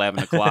until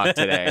 11 o'clock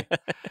today.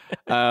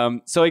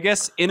 So I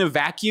guess in a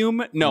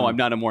vacuum, no, I'm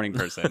not a morning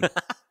person.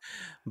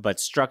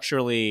 But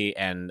structurally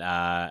and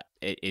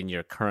in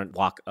your current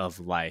walk of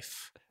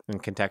life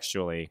and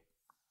contextually,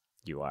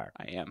 you are.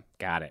 I am.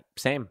 Got it.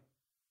 Same.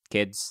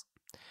 Kids,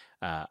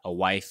 a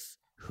wife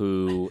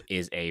who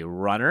is a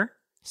runner.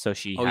 So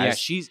she Oh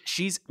has... yeah,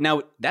 she's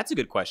now. That's a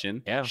good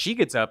question. Yeah. She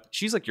gets up.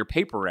 She's like your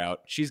paper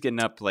route. She's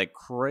getting up like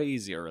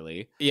crazy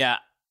early. Yeah.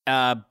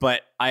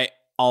 But I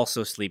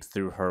also sleep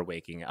through her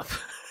waking up.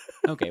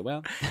 Okay,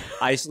 well,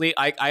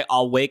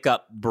 I'll wake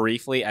up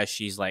briefly as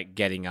she's like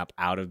getting up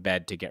out of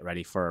bed to get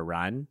ready for a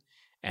run.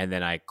 And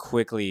then I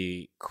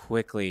quickly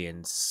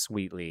and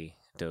sweetly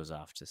doze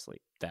off to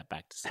sleep.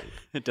 Back to sleep.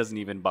 it doesn't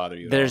even bother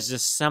you. There's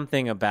just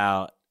something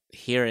about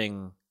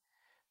hearing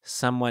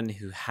someone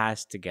who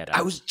has to get up.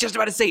 I was just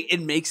about to say it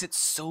makes it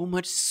so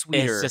much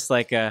sweeter. It's just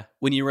like a...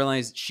 when you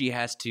realize she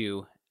has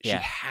to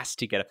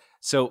get up.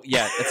 So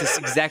yeah, it's this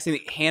exact same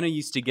thing. Hannah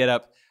used to get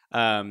up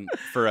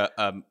for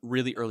a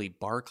really early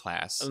bar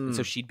class, and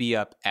so she'd be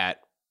up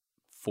at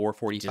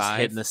 4:45, just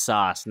hitting the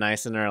sauce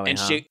nice and early, and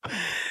huh? she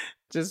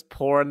just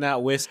pouring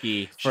that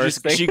whiskey.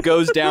 First thing. she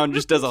goes down,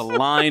 just does a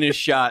line of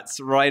shots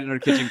right on her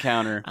kitchen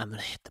counter. I'm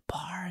gonna hit the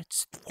bar.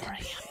 It's 4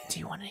 a.m. Do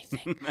you want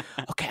anything?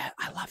 Okay,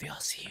 I love you. I'll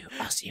see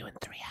you in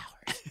 3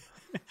 hours.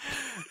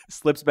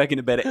 Slips back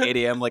into bed at 8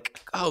 a.m. Like,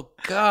 oh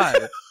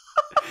god,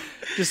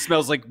 just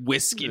smells like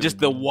whiskey. Just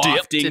the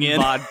wafting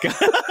in vodka.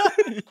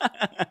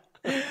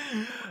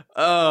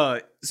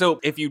 So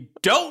if you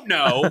don't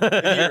know, you're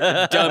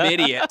a dumb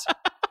idiot.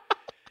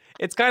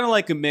 It's kind of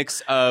like a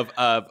mix of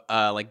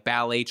like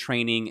ballet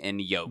training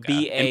and yoga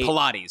and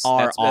Pilates.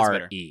 That's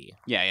better. RRE.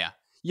 Yeah.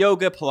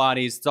 Yoga,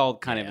 Pilates, it's all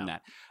kind of Yeah. in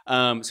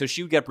that. So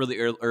she would get up really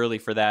early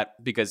for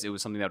that because it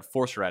was something that would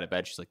force her out of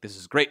bed. She's like, this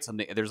is great.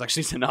 There's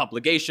actually an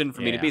obligation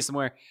for me to Yeah. be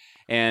somewhere.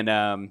 And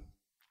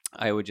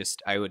I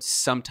would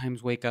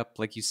sometimes wake up,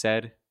 like you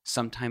said,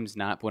 sometimes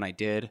not. But when I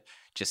did,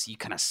 just you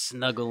kind of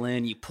snuggle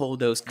in, you pull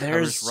those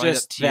covers There's right up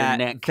just to your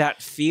neck.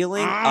 that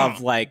feeling of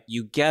like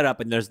you get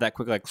up and there's that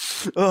quick like,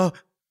 oh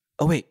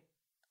wait,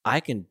 I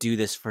can do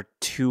this for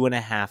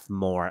 2.5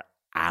 more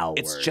hours.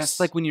 It's just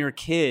like when you're a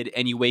kid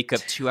and you wake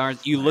up 2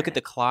 hours, you look at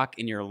the clock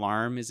and your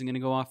alarm isn't going to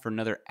go off for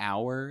another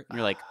hour. And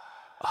you're like,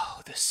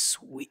 oh, the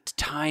sweet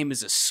time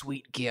is a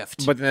sweet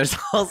gift. But then there's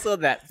also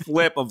that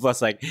flip of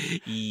just like,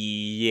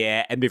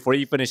 yeah. And before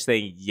you finish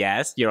saying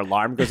yes, your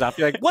alarm goes off.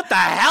 You're like, what the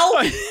hell?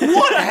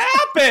 What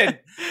happened?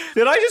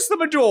 Did I just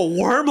slip into a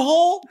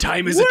wormhole?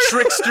 Time is a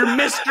trickster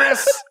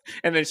mistress.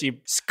 And then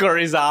she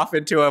scurries off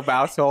into a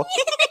mouse hole.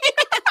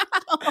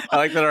 I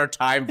like that our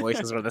time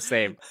voices are the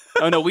same.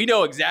 Oh, no, we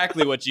know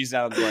exactly what she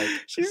sounds like.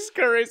 She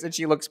scurries and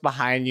she looks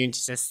behind you and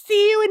she says,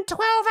 see you in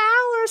 12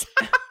 hours.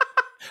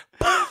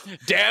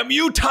 Damn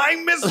you,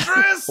 time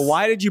mistress.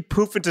 Why did you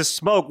poof into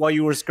smoke while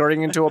you were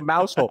scurrying into a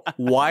mouse hole?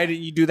 Why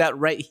didn't you do that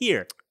right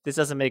here? This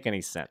doesn't make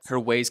any sense. Her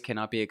ways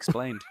cannot be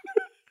explained.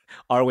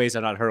 Our ways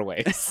are not her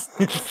ways.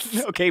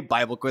 Okay,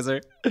 Bible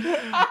quizzer.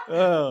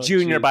 Junior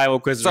geez.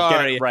 Bible quiz.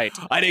 Sorry. Right.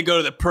 I didn't go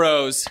to the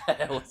pros.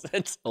 I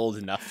wasn't old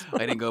enough. I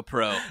didn't go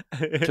pro.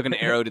 Took an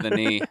arrow to the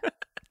knee.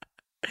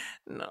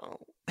 No,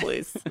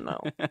 please, no.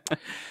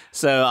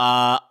 So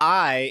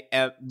I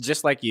am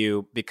just like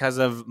you, because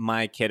of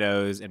my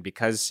kiddos and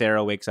because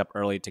Sarah wakes up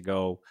early to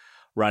go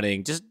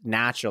running, just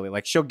naturally,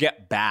 like she'll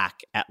get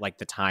back at like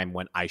the time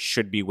when I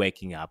should be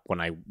waking up, when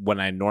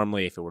I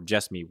normally, if it were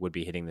just me, would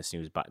be hitting the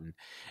snooze button.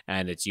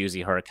 And it's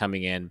usually her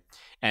coming in,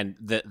 and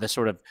the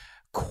sort of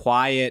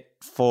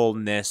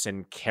quietfulness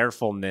and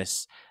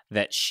carefulness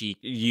that she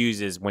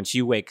uses when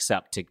she wakes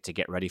up to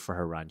get ready for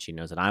her run. She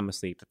knows that I'm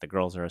asleep, that the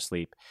girls are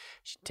asleep.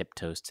 She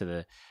tiptoes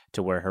to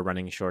where her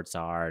running shorts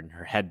are and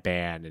her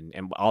headband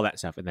and all that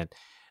stuff. And then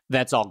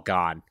that's all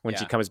gone when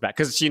she comes back,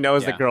 because she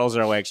knows the girls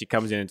are awake. She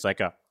comes in, it's like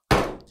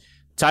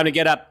time to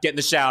get up, get in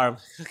the shower. I'm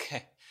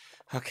like,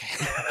 okay.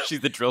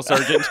 She's the drill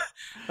sergeant.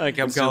 Like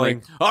I'm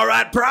going, all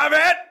right,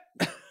 private.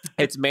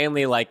 it's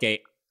mainly like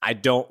I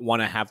don't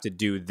want to have to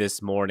do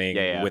this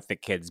morning with the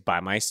kids by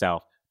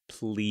myself.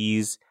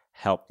 Please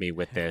help me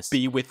with this.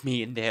 Be with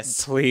me in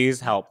this. Please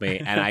help me.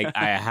 And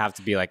I have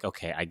to be like,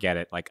 okay, I get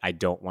it. Like I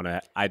don't want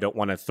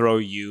to throw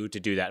you to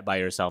do that by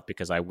yourself,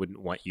 because I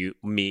wouldn't want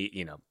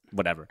me,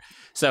 whatever.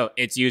 So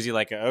it's usually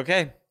like,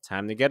 okay,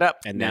 time to get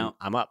up, and now then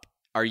I'm up.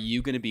 Are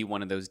you going to be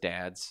one of those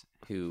dads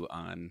who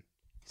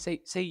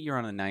say you're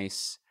on a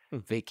nice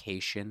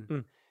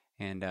vacation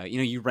and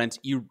you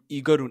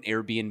go to an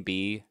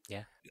Airbnb?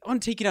 Yeah. I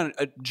want to take you down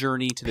a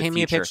journey to the future. Paint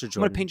me a picture, I'm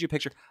Jordan. going to paint you a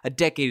picture a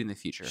decade in the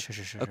future.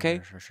 Sure.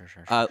 Okay?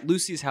 Sure.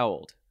 Lucy's how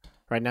old?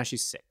 Right now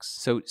she's 6.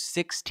 So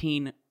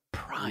 16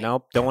 Prime.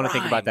 Nope. Don't want to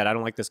think Prime. about that. I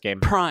don't like this game.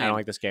 Prime. I don't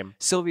like this game.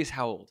 Sylvia's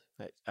how old?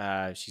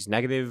 She's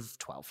negative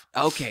 12.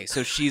 Okay,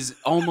 so she's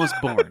almost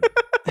born.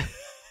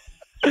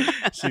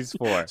 She's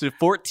 4. So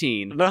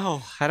 14.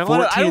 No, I don't 14,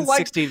 want to. I don't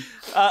like 16.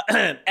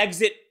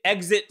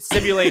 exit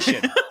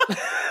simulation.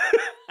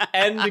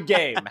 End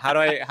game. How do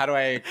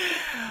I?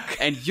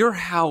 And you're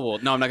how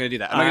old? No, I'm not going to do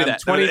that. I'm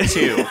not going to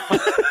do that.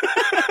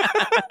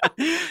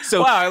 22.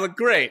 So wow, I look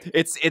great.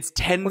 it's Look at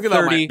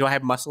 10:30. do I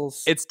have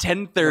muscles? It's Look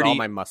at 10:30. all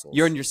my muscles.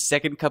 You're on your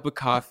second cup of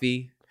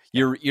coffee.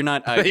 You're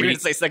not. You're going to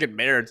say second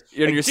marriage.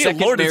 You're in your Dear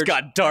second Lord, marriage. it's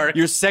got dark.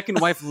 Your second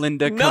wife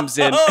Linda No! comes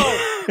in,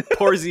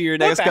 pours you your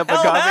next What cup the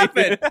of hell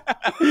coffee. happened?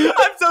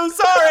 I'm so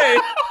sorry.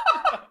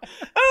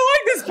 I don't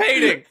like this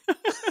painting.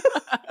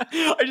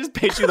 I just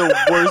paint you the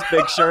worst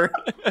picture.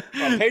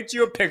 I'll paint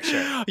you a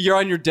picture. You're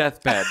on your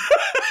deathbed.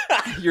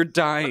 You're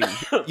dying.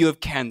 You have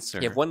cancer.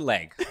 You have one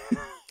leg.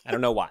 I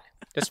don't know why.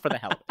 Just for the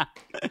hell of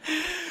it.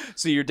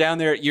 So you're down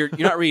there. You're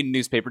not reading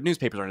newspaper.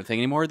 Newspapers aren't a thing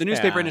anymore. The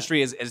newspaper Yeah.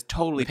 industry is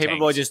totally The paperboy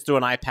tanked. just threw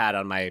an iPad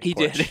on my He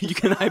porch. did. You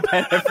can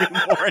iPad every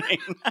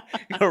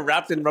morning.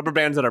 Wrapped in rubber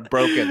bands that are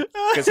broken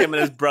because him and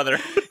his brother.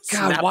 God,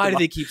 snapped why them do up.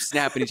 they keep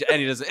snapping each other?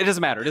 And it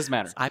doesn't matter. It doesn't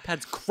matter.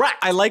 iPad's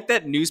cracked? I like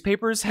that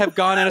newspapers have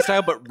gone out of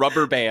style, but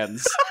rubber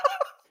bands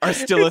are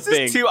still a It's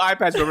thing. just 2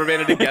 iPads rubber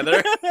banded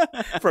together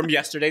from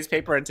yesterday's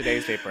paper and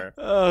today's paper.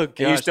 Oh, And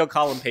you still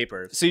call them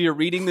papers. So you're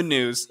reading the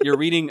news. You're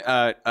reading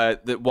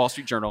the Wall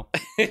Street Journal,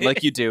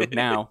 like you do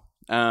now,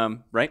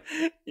 right?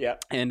 Yeah.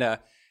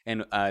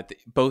 And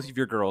both of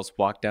your girls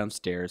walk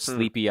downstairs,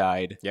 sleepy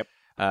eyed. Yep.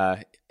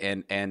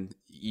 And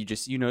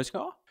you notice,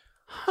 oh,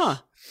 huh,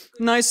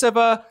 nice of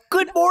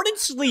Good morning,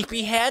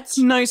 sleepyheads.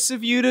 nice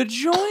of you to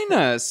join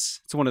us.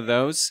 It's one of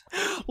those.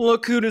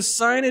 Look who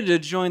decided to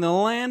join the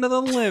land of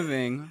the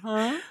living,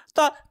 huh?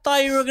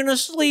 Thought you were gonna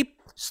sleep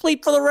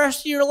for the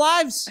rest of your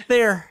lives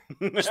there,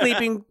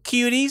 sleeping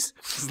cuties.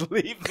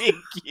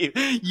 Sleeping cute.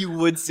 You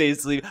would say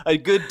sleep. A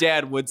good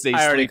dad would say.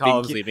 I already sleeping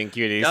call them cute. sleeping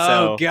cuties.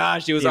 Oh so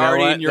gosh, it was you know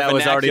already what? in your that vernacular.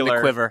 was already in the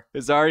quiver. It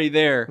was already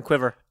there.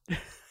 Quiver. I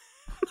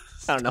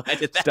don't know. I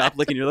did that. Stop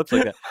licking your lips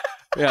like that.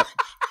 Yeah.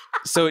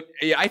 So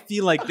yeah, I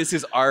feel like this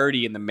is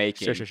already in the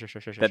making. Sure.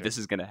 That this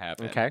is going to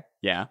happen. Okay.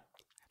 Yeah.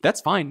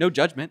 That's fine. No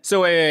judgment.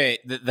 So wait.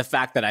 The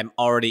fact that I'm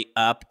already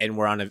up and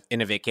we're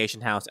in a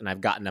vacation house and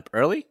I've gotten up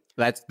early.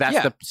 That's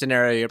Yeah. the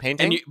scenario you're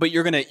painting. And but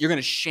you're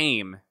gonna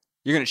shame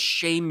your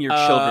children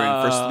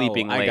for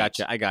sleeping late.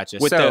 I gotcha.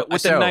 With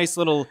the nice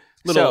little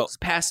so-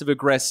 passive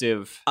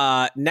aggressive.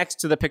 Next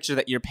to the picture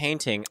that you're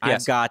painting,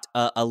 Yes. I've got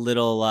a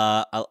little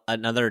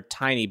another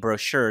tiny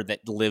brochure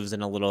that lives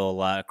in a little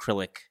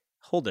acrylic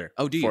holder.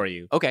 Oh, do you? for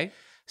you? Okay.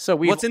 So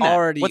we've What's in that?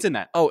 already. What's in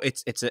that? Oh,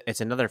 it's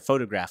another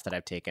photograph that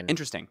I've taken,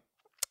 Interesting.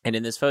 and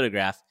in this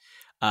photograph,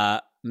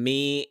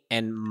 me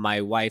and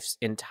my wife's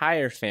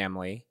entire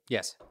family,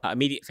 Yes.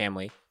 immediate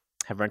family,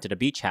 have rented a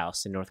beach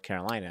house in North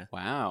Carolina,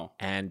 Wow.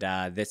 and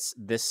this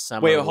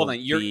summer. Wait, hold will on.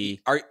 be-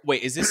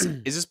 Is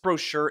this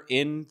brochure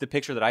in the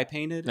picture that I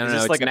painted? No, is no,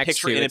 this it's like a next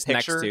picture to, in a it's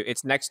picture? Next to,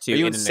 it's next to. Are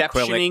you in an acrylic.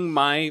 inceptioning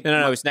my?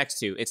 No, it's next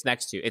to. It's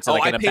next to. It's Oh,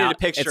 like I an painted a about.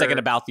 It's picture. like an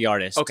about the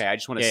artist. Okay, I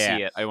just want to Yeah, see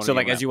yeah. it. I want So to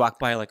like as you walk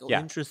by, like, oh,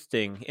 Yeah.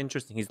 interesting.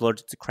 He's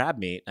allergic to crab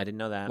meat. I didn't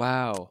know that.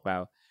 Wow.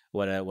 Wow.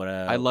 What a.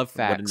 I love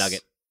What a facts.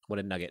 nugget. What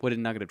a nugget. What a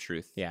nugget of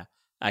truth. Yeah.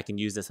 I can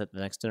use this at the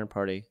next dinner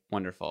party.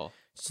 Wonderful.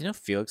 Did you know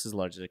Felix is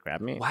allergic to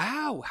crab meat?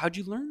 Wow. How'd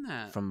you learn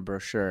that? From a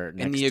brochure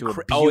next the to a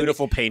oh,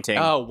 beautiful painting.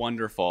 Oh,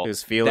 wonderful. It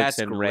was Felix That's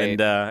and great.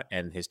 Linda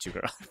and his 2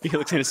 girls.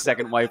 Felix and his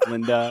second wife,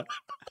 Linda.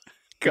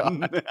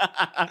 God.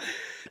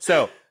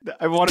 So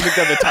I want to make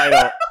that the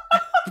title.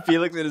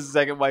 Felix and his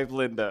second wife,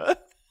 Linda.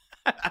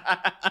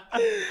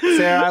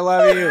 Sarah, I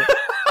love you.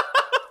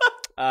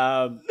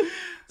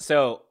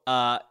 So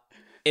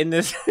in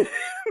this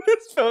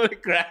this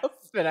photograph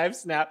that I've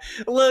snapped,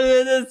 look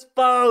at this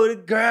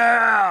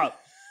photograph.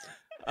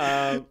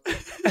 I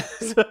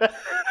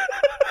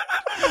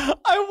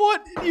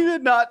want you to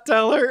not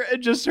tell her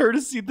and just her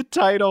to see the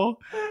title.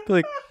 Be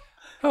like,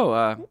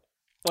 What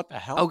the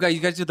hell? oh, God, you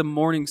guys do the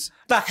mornings.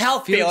 the hell,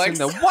 Felix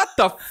and the what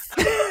the?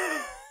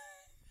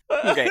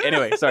 Okay.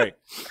 Anyway, sorry.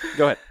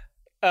 Go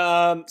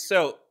ahead.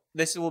 So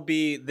this will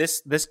be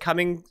this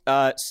coming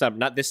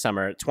not this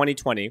summer,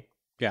 2020.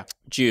 Yeah.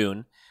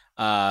 June.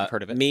 I've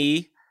heard of it.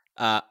 Me,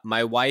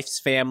 my wife's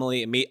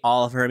family,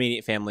 all of her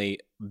immediate family,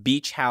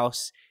 beach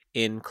house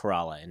in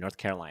Corolla in North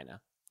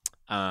Carolina.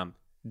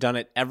 Done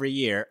it every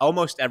year,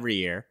 almost every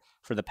year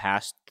for the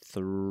past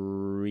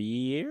 3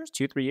 years,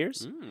 2-3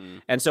 years.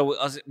 And so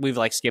we've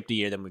like skipped a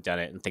year, then we've done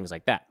it and things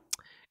like that.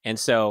 And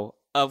so,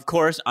 of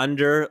course,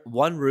 under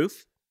one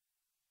roof,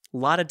 a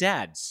lot of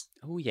dads.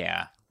 Oh,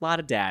 yeah. A lot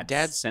of dads.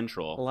 Dad A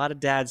Central. lot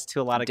of dads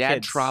to a lot of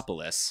kids.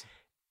 Dadtropolis.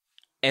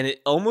 And it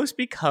almost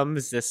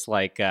becomes this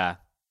like,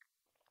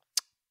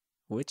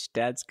 which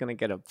dad's going to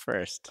get up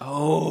first?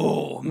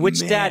 Oh,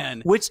 Which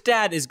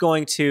dad is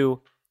going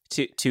to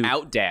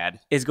out dad.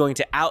 is going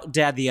to out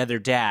dad the other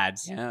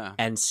dads Yeah.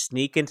 and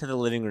sneak into the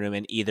living room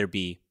and either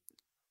be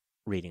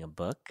reading a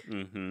book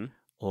Mm-hmm.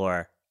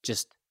 or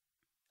just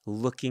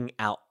looking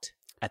out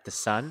at the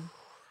sun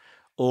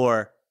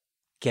or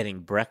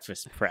getting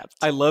breakfast prepped.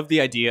 I love the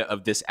idea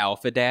of this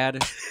alpha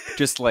dad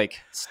just like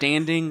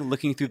standing,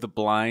 looking through the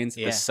blinds,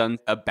 Yeah. the sun's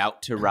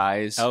about to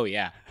rise. Oh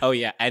yeah.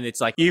 And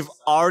it's like you've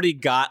already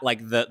got like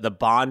the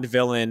Bond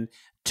villain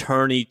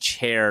tourney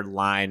chair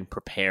line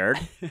prepared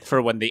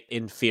for when the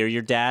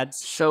inferior dads.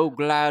 So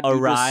glad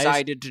Arise. you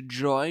decided to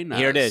join us.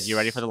 Here it is. You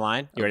ready for the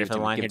line? You ready for the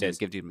line? Here Give it it is.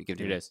 to me. Give it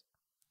to Here me. it is.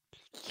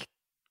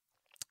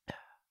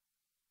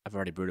 I've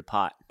already brewed a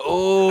pot.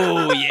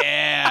 Oh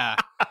yeah.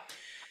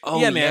 Oh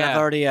yeah, man. I've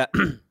already.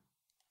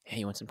 Hey,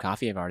 you want some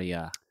coffee? I've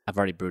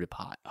already brewed a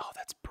pot. Oh,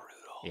 that's brutal.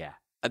 Yeah.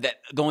 That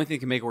the only thing that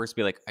can make it worse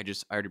be like I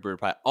already brewed a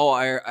pot. Oh,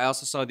 I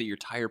also saw that your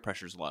tire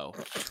pressure's low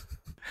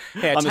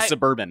Hey, on the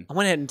Suburban. I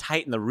went ahead and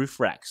tightened the roof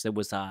racks. It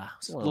was a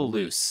little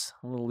loose.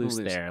 A little loose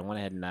there. I went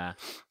ahead and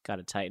got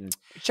it tightened.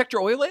 Checked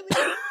your oil lately?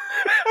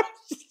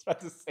 Just about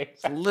to say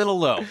It's a little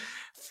low.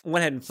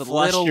 Went ahead and a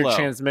flushed little your low.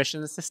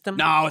 transmission system.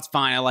 No, it's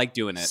fine. I like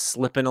doing it.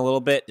 Slipping a little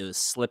bit. It was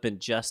slipping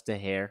just a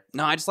hair.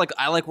 No, I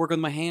like working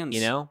with my hands.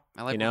 You know?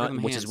 I like you know, working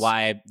with my which hands. is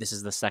why this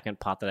is the second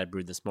pot that I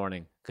brewed this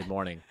morning. Good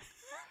morning.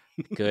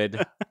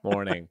 Good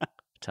morning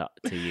to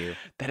you.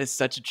 That is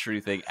such a true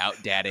thing. Out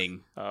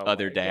dadding Oh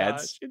other my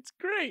dads. gosh, it's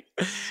great.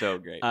 So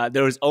great.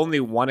 There was only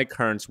one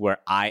occurrence where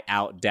I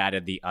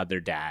outdadded the other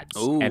dads,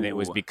 and it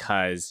was Ooh.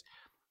 because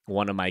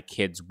one of my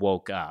kids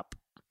woke up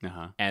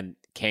Uh-huh. and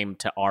came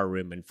to our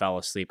room and fell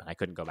asleep, and I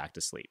couldn't go back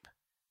to sleep.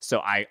 So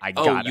I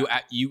Oh, got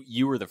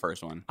you were the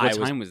first one. I What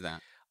was- time was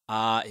that?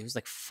 it was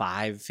like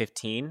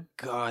 5:15.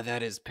 God,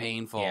 that is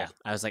painful. Yeah,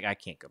 I was like, I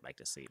can't go back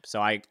to sleep.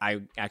 So I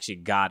actually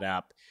got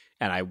up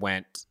and I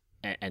went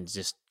and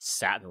just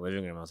sat in the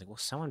living room. I was like, will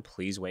someone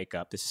please wake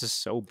up? This is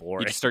so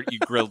boring. You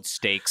grilled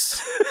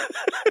steaks.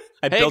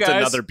 I Hey, built guys.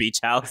 another beach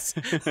house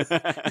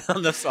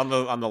on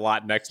the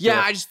lot next to Yeah,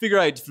 it. I just figured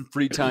I had some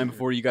free time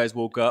before you guys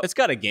woke up. It's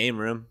got a game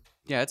room.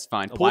 Yeah, it's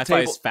fine. The Pool, Wi-Fi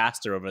table, is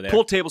faster over there.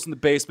 pool tables in the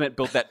basement.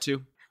 Built that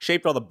too.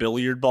 Shaped all the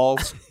billiard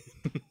balls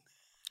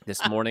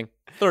this morning.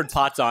 Third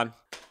pot's on.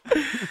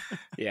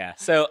 Yeah.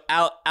 So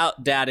out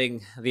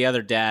dadding the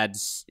other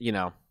dads, you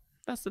know,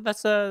 that's in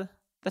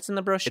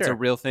the brochure. It's a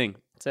real thing.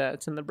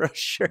 It's in the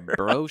brochure.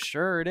 Bro,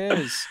 sure it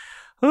is.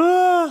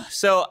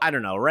 So I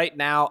don't know. Right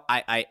now,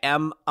 I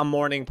am a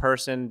morning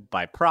person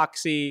by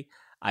proxy.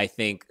 I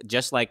think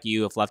just like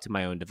you, if left to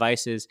my own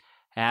devices,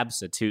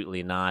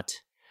 absolutely not.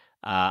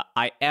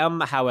 I am,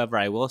 however,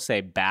 I will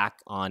say back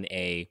on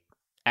a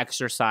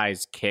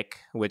exercise kick,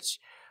 which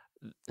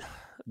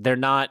they're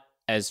not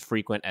as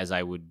frequent as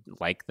I would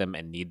like them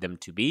and need them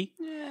to be.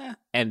 Yeah.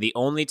 And the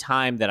only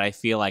time that I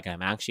feel like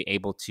I'm actually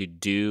able to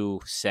do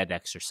said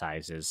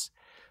exercises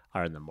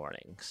are in the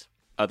mornings.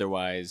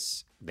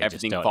 Otherise, They just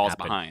everything don't falls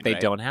happen. behind. They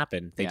right? don't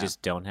happen. They Yeah.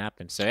 just don't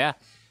happen. So yeah,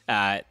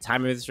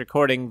 time of this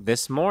recording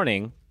this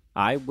morning,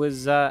 I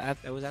was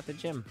at the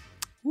gym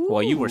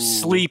while you were Ooh.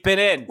 sleeping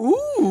in.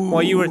 Ooh.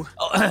 While you were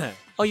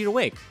oh, you're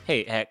awake.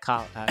 Hey,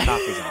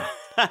 coffee's on.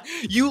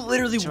 You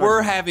literally Jordan.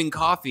 were having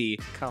coffee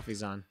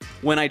Coffee's on.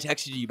 when I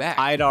texted you back.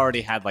 I'd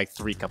already had like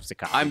 3 cups of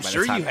coffee. I'm by the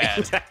sure time you I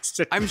had.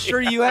 texted I'm you.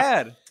 sure you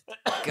had.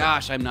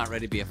 Gosh, I'm not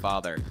ready to be a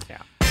father.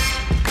 Yeah.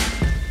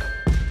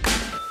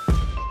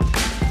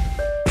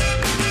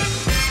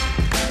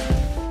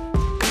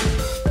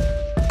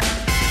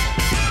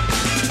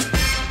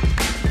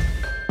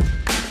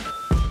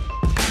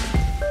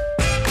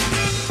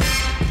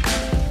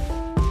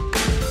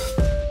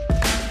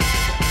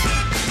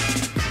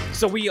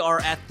 So we are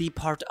at the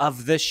part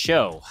of the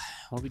show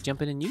where we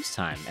jump into news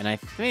time, and I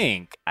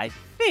think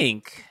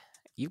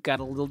you've got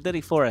a little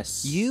ditty for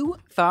us. You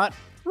thought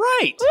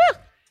right.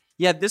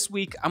 Yeah, this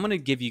week I'm going to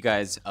give you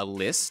guys a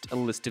list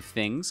of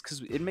things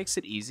because it makes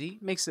it easy,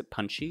 makes it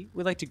punchy.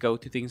 We like to go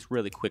through things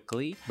really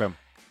quickly. Boom.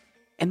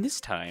 And this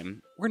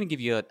time, we're going to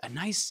give you a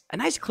nice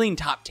clean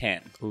top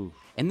 10. Ooh.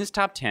 And this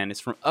top 10 is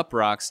from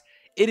Uprocks.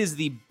 It is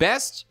the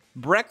best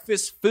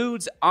breakfast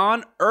foods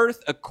on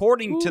earth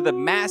according to the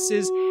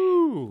masses.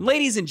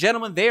 Ladies and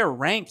gentlemen, they are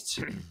ranked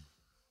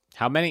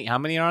How many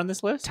are on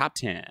this list? top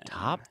 10.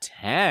 Top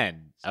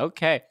 10.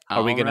 Okay.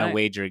 Are we All gonna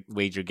right.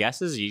 wager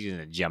guesses? Or are you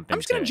gonna jump into I'm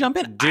just going it? to jump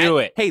in. Do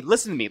it. Hey,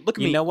 listen to me. Look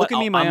at You me. know what? Look at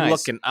me in my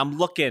eyes. I'm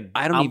looking.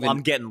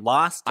 I'm getting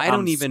lost. I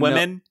don't I'm even know-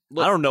 swimming.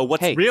 Look- I don't know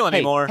what's real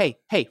anymore.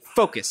 Hey,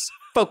 focus.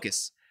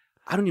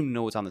 I don't even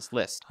know what's on this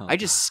list. I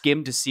just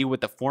skimmed to see what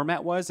the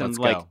format was, and Let's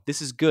I'm like, go.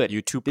 this is good.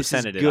 You This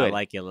is 2%ed it. I good.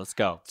 like it. Let's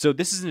go. So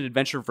this is an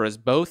adventure for us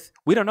both.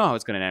 We don't know how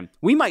it's going to end.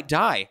 We might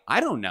die. I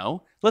don't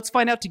know. Let's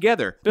find out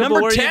together. Bilbo,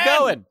 Number where 10. are you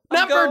going?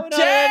 Number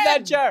 10.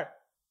 adventure.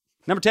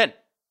 Number 10.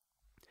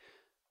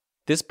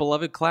 This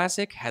beloved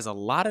classic has a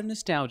lot of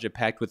nostalgia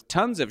packed with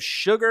tons of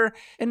sugar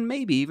and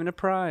maybe even a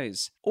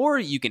prize. Or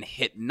you can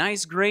hit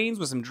nice grains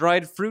with some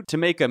dried fruit to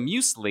make a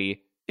muesli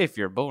if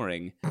you're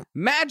boring.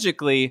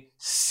 Magically,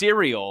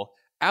 cereal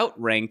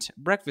outranked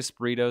breakfast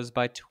burritos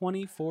by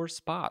 24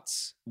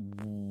 spots.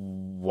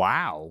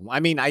 Wow. I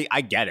mean, I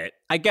get it.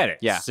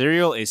 Yeah.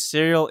 Cereal is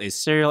cereal,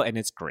 and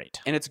it's great.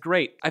 And it's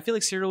great. I feel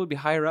like cereal would be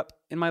higher up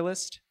in my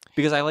list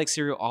because I like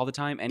cereal all the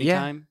time,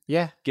 anytime.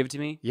 Yeah. Give it to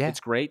me. Yeah. It's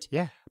great.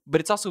 Yeah.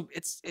 but it's also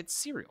it's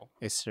cereal.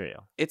 It's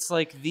cereal. It's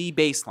like the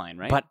baseline,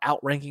 right? But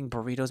outranking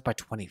burritos by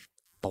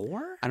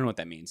 24? I don't know what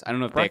that means. I don't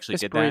know if they actually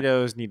Breakfast did that.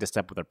 burritos need to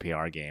step with their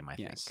PR game, I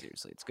Yeah, think.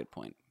 seriously, it's a good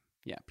point.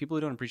 Yeah, people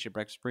who don't appreciate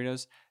breakfast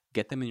burritos,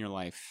 get them in your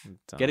life.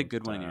 Get a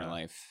good one in your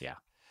life. yeah.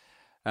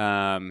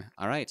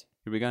 All right,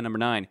 here we go. Number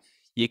 9.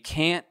 You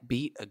can't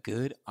beat a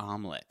good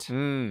omelet,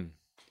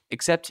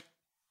 except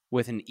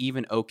with an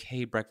even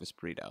okay breakfast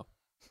burrito.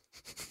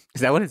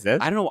 Is that what it says?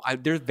 I don't know.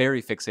 They're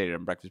very fixated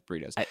on breakfast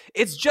burritos.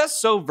 It's just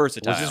so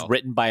versatile. Was this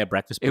written by a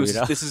breakfast It was.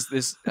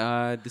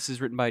 burrito? This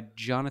is written by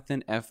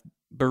Jonathan F.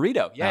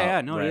 Burrito. Yeah,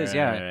 no, right, it is. right,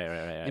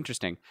 Yeah, right.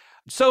 interesting.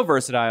 So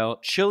versatile.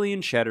 Chili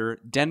and cheddar,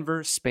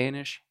 Denver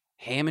Spanish,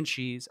 ham and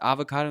cheese,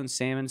 avocado and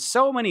salmon.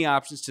 So many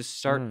options to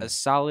start a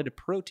solid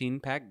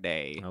protein-packed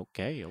day.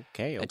 Okay.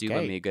 I do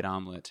love me a good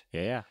omelet.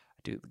 Yeah.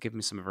 Do give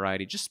me some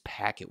variety. Just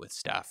pack it with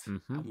stuff.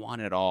 Mm-hmm. I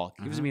want it all.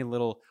 Gives me a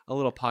little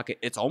pocket.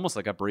 It's almost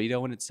like a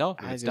burrito in itself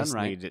if I it's just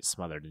done right. need it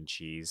smothered in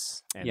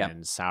cheese and Yeah.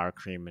 then sour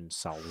cream and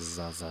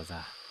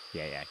salsa.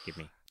 Yeah. Give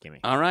me.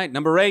 All right,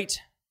 number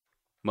 8.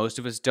 Most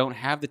of us don't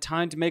have the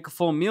time to make a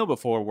full meal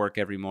before work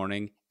every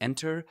morning.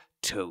 Enter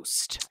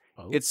toast.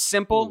 Oh. It's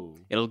simple.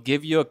 Ooh. It'll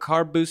give you a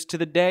carb boost to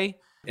the day,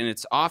 and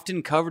it's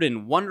often covered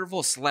in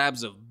wonderful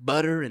slabs of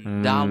butter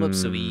and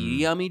dollops of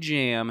yummy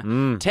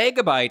jam. Take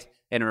a bite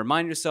and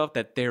remind yourself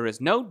that there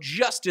is no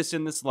justice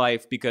in this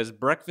life because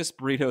breakfast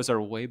burritos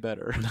are way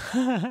better.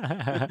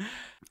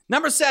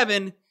 Number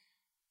 7,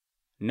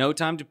 no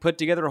time to put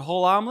together a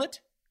whole omelet?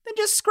 Then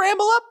just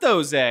scramble up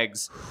those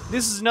eggs.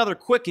 This is another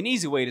quick and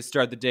easy way to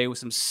start the day with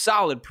some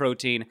solid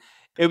protein.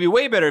 It would be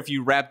way better if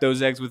you wrap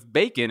those eggs with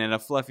bacon and a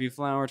fluffy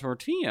flour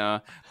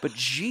tortilla. But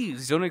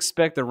geez, don't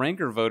expect the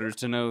Ranker voters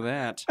to know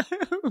that.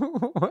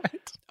 What?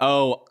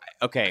 Oh,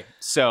 okay.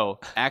 So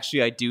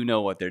actually, I do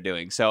know what they're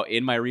doing. So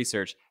in my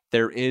research,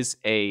 there is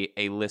a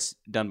list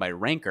done by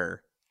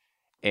Ranker,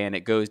 and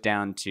it goes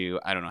down to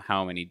I don't know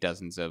how many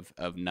dozens of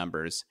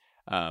numbers.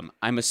 I'm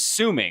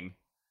assuming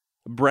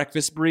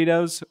breakfast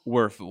burritos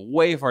were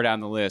way far down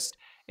the list,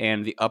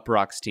 and the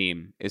Uprocks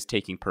team is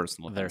taking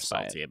personal They're offense by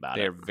salty about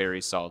They're it.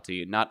 very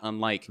salty, not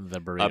unlike The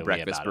burrito. a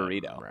breakfast about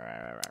it. burrito.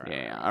 Right.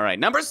 Yeah. All right.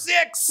 Number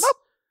 6.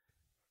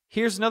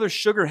 Here's another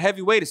sugar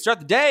heavy way to start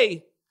the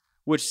day,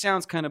 which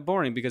sounds kind of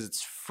boring because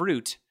it's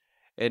fruit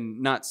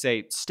and not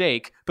say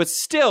steak, but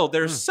still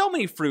there's so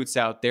many fruits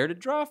out there to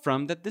draw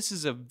from that this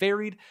is a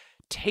varied,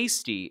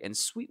 tasty, and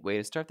sweet way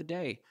to start the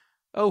day.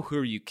 Oh, who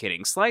are you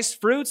kidding?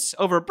 Sliced fruits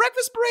over a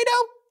breakfast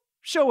burrito?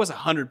 Show us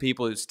 100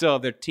 people who still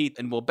have their teeth,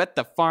 and we'll bet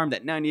the farm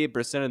that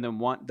 98% of them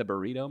want the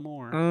burrito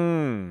more.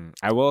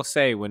 I will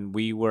say when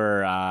we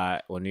were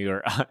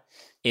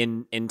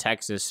in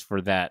Texas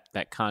for that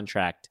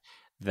contract,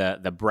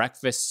 the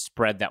breakfast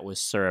spread that was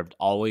served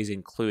always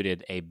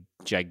included a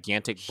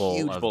gigantic bowl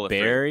Huge of bowl of fruit.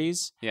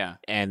 berries, Yeah.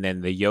 and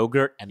then the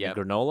yogurt and Yep.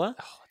 the granola.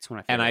 Oh, it's one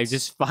of my favorites. And I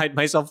just find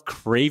myself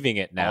craving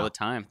it now. all the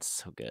time. It's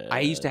so good. I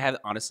used to have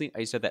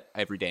that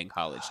every day in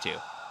college too,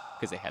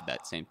 because they had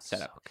that same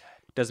setup. So good.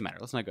 Doesn't matter.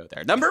 Let's not go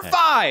there. Number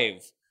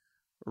 5.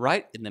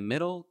 Right in the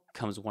middle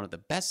comes one of the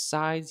best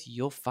sides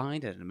you'll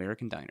find at an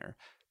American diner.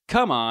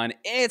 Come on,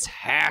 it's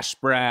hash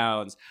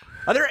browns.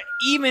 Are there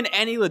even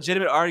any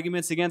legitimate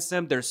arguments against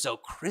them? They're so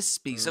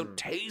crispy, so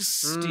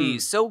tasty,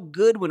 so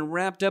good when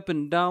wrapped up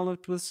and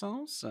dolloped with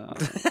salsa.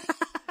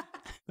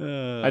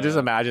 I just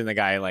imagine the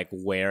guy like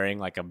wearing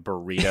like a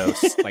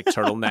burrito like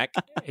turtleneck.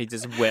 He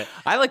just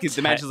I like his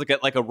imagine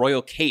like a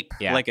royal cape.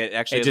 Yeah. Like it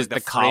actually it just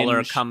like the collar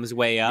fringe. comes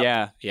way up.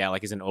 Yeah.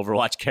 like he's an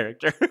Overwatch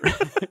character.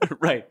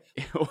 Right.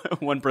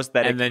 One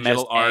prosthetic And then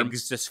metal just arm.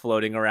 eggs just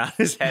floating around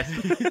his head.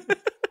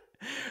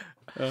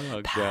 Oh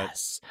god.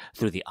 Pass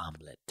through the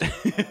omelet.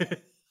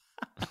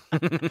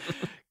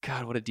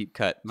 God, what a deep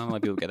cut. Not a lot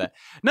of people get that.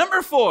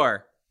 Number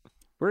 4.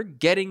 We're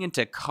getting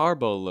into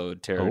carbo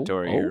load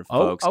territory here,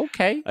 folks.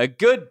 Okay. A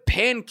good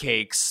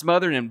pancake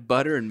smothered in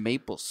butter and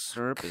maple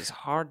syrup is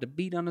hard to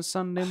beat on a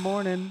Sunday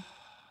morning.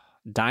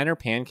 Diner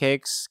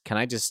pancakes. Can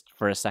I just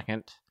for a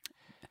second?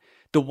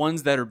 The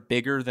ones that are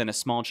bigger than a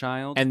small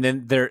child. And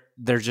then they're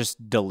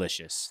just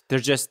delicious. They're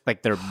just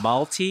like they're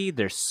malty.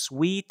 They're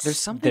sweet. there's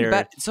something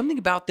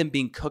about them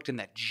being cooked in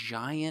that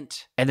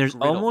giant and there's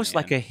griddle, almost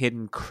man. like a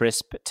hidden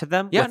crisp to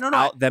them. Yeah, no,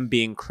 without them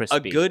being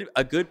crispy.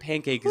 A good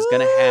pancake is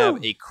gonna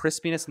have a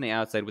crispiness on the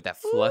outside with that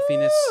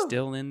fluffiness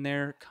still in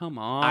there. Come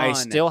on. I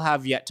still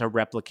have yet to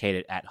replicate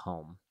it at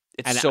home.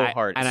 It's And so I-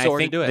 hard. And It's I so hard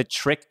to think do it. the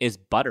trick is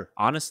butter.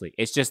 Honestly,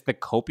 it's just the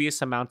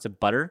copious amounts of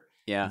butter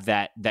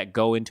that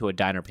go into a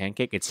diner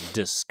pancake. It's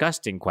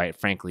disgusting, quite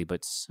frankly,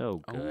 but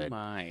so good. Oh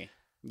my.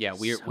 Yeah,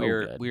 So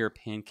good. we're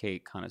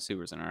pancake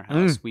connoisseurs in our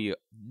house. We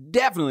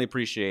definitely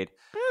appreciate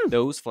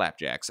those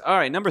flapjacks. All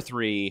right, number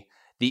 3.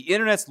 The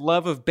internet's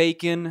love of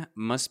bacon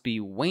must be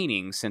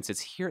waning since it's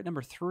here at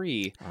number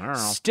 3. Wow.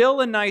 Still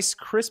a nice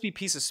crispy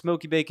piece of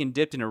smoky bacon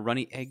dipped in a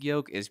runny egg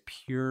yolk is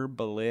pure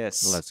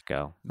bliss. Let's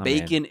go. I'm in.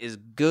 Bacon is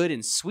good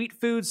in sweet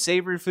foods,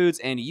 savory foods,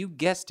 and you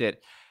guessed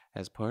it,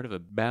 as part of a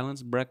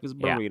balanced breakfast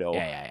burrito.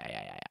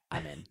 Yeah.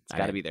 I'm in. It's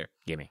got to be there.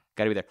 Gimme.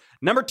 Got to be there.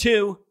 Number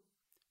 2,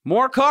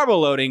 more carbo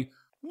loading,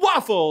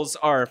 Waffles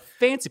are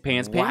fancy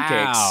pants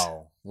pancakes.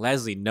 Wow.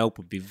 Leslie Nope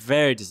would be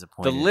very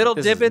disappointed. The little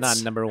This divots- is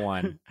not number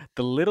one.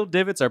 The little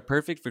divots are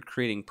perfect for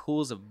creating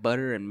pools of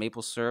butter and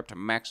maple syrup to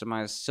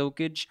maximize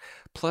soakage.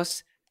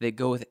 Plus, they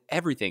go with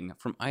everything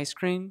from ice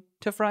cream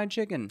to fried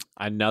chicken.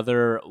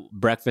 Another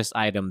breakfast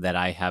item that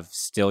I have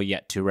still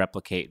yet to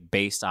replicate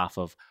based off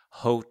of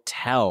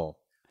hotel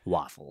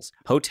waffles.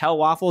 Hotel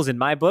waffles, in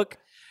my book,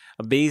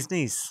 a bee's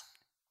knees.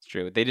 It's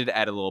true. They did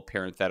add a little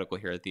parenthetical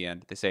here at the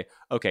end. They say,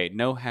 okay,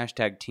 no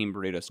hashtag Team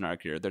Burrito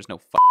Snark here. There's no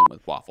fucking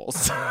with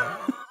waffles.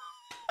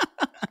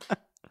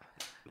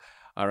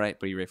 All right,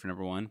 but are you ready for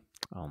number one?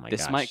 Oh my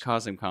This gosh. might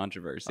cause some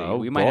controversy. Oh,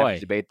 We might have boy. to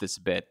debate this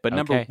a bit. But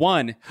number Okay.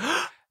 one,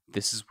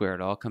 this is where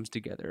it all comes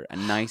together. A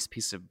nice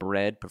piece of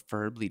bread,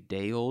 preferably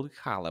day-old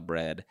challah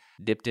bread,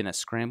 dipped in a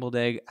scrambled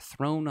egg,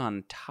 thrown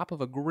on top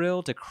of a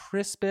grill to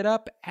crisp it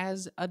up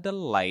as a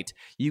delight.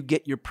 You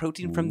get your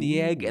protein from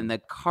the egg and the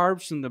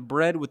carbs from the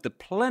bread with the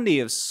plenty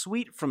of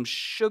sweet from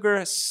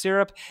sugar,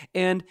 syrup,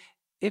 and,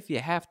 if you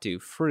have to,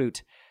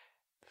 fruit.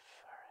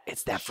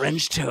 It's that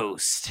French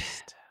toast.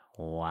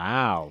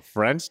 Wow.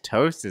 French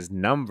toast is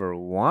number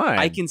one.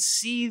 I can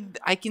see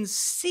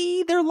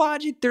their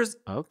logic. There's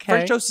Okay.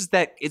 French toast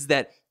is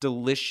that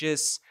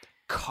delicious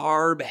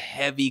carb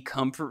heavy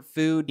comfort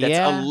food that's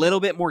Yeah. a little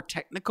bit more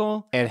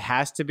technical, It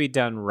has to be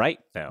done right,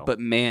 though. but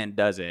man,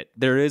 does it.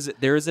 There is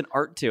an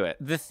art to it.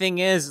 the thing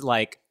is,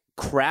 like,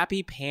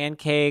 crappy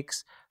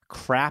pancakes,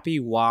 crappy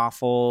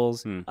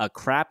waffles, a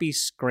crappy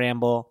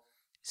scramble,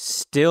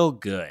 still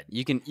good.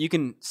 You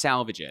can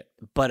salvage it.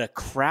 But a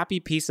crappy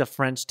piece of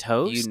French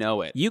toast, You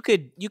know it. you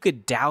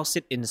could douse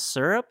it in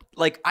syrup.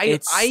 Like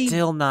It's I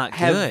still not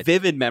have good.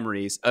 vivid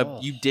memories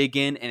of you dig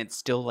in and it's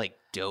still like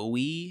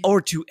doughy Or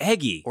too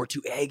eggy. or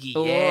too eggy.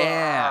 Oh,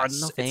 Yeah, no,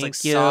 it's thank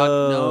like you.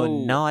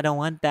 sog- No, I don't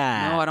want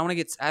that. No, I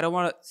don't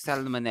want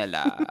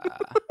salmonella.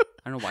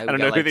 I don't know why. I don't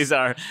know who these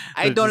are.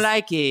 I They're don't just-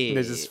 like it.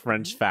 They're just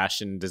French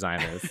fashion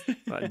designers.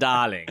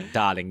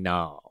 darling,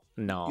 no.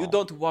 You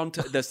don't want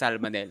the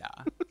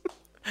salmonella.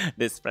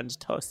 This French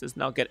toast is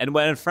no good. And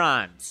we're in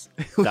France,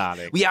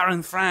 darling. We are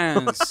in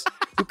France.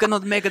 You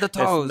cannot make the It's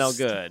toast. no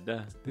good.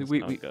 It's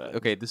no good.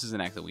 Okay, this is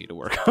an act that we need to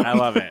work on. I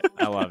love it.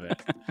 I love it.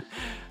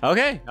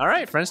 Okay, all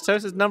right. French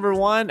toast is number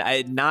one.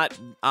 Not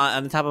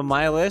on the top of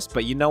my list,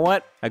 but you know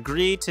what?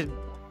 Agree to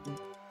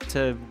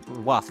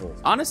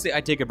waffles. Honestly,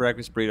 I take a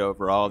breakfast burrito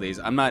over all these.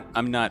 I'm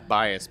not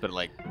biased, but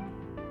like,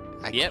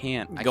 I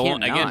can't not.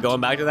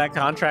 Going back to that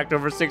contract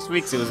over 6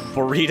 weeks, it was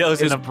burritos It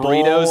was in a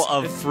burritos. bowl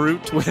of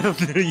fruit with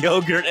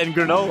yogurt and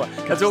granola.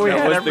 That's what we That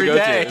had was every the go-to.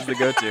 day. It was the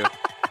go-to.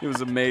 It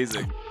was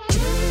amazing.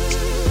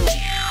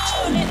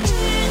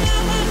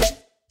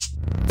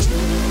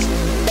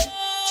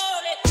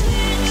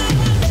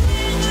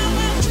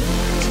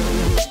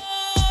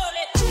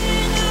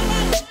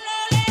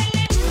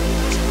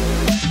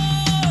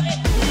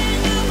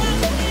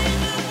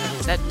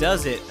 That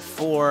does it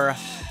for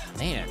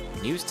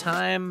news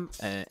time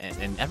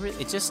and every.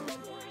 It just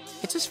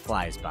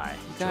flies by,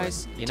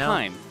 Guys, You know,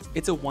 time.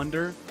 It's a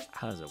wonder.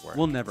 how does it work?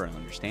 We'll never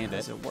understand How it.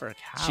 does it work?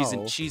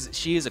 How?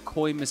 She is a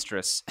coy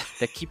mistress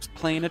that keeps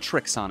playing a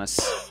tricks on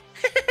us.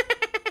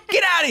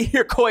 Get out of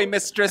here, coy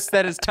mistress.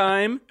 That is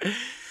time.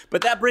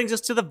 But that brings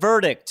us to the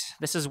verdict.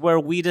 This is where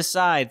we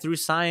decide through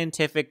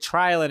scientific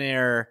trial and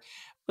error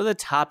whether the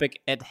topic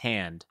at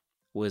hand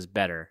was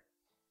better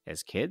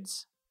as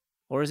kids,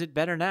 or is it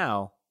better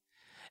now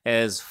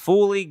as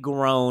fully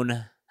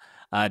grown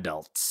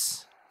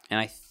adults? And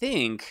I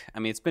think,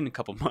 it's been a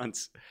couple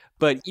months,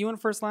 but you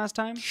went first last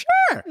time?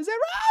 Sure. Is that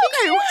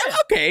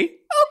right?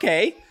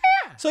 Okay.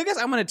 So I guess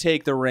I'm going to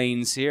take the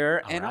reins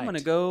here, and I'm right. going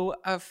to go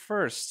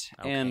first.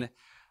 Okay. And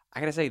I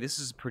got to say, this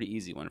is a pretty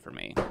easy one for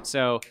me.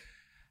 So,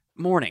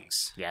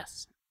 mornings.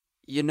 Yes.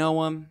 You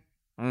know them.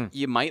 Mm.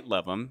 You might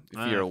love them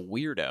if you're a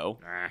weirdo.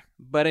 Ah.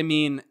 But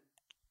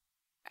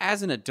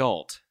as an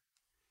adult,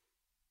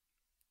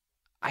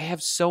 I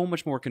have so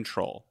much more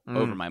control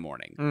over my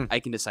morning. Mm. I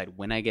can decide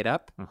when I get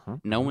up.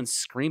 Mhm. No one's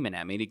screaming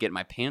at me to get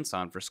my pants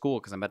on for school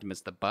because I'm about to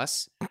miss the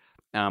bus.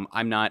 I'm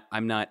not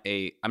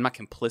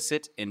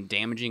complicit in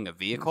damaging a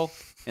vehicle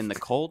in the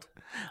cold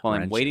while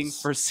I'm waiting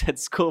Wrenches. for said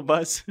school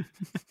bus.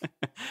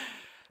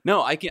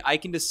 No, I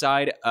can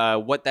decide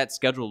what that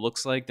schedule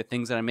looks like, the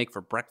things that I make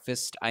for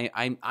breakfast. I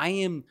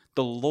am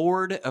the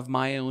lord of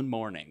my own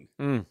morning.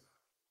 Mm.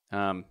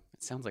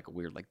 It sounds like a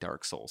weird like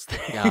Dark Souls thing.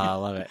 Yeah, I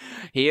love it.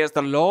 He is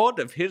the lord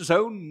of his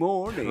own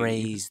morning.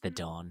 Praise the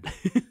dawn.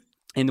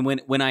 And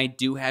when I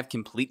do have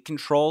complete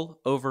control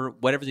over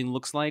what everything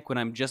looks like, when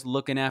I'm just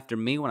looking after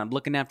me, when I'm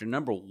looking after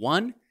number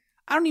one,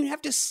 I don't even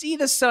have to see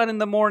the sun in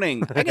the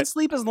morning. I can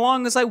sleep as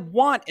long as I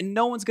want, and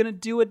no one's going to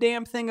do a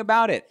damn thing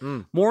about it.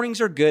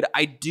 Mornings are good.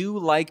 I do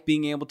like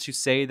being able to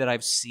say that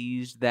I've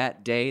seized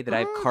that day, that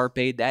I've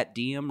carped that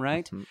diem,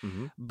 right?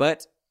 Mm-hmm.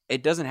 But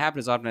it doesn't happen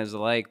as often as I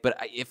like. But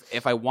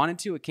if I wanted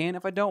to, it can.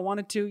 If I don't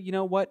want it to, you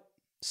know what?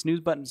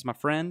 Snooze button's my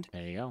friend,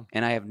 There you go.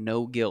 and I have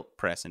no guilt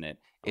pressing it.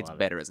 It's love it.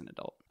 better as an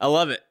adult. I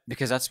love it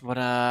because that's what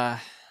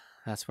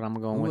That's what I'm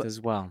going with as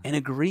well. An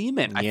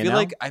agreement. You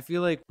I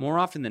feel like more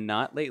often than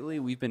not lately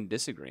we've been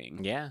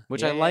disagreeing. Yeah.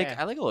 Which Yeah, I like.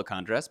 yeah. I like a little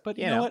contrast, but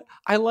you You know know. what?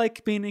 I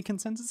like being in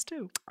consensus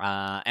too.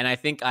 And I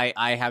think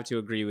I have to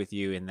agree with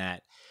you in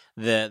that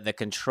the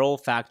control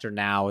factor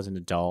now as an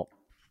adult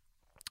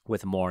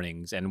with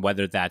mornings, and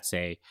whether that's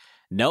a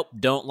nope,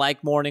 don't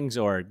like mornings,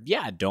 or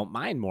yeah, don't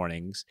mind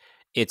mornings,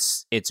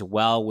 it's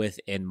well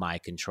within my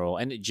control,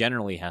 and it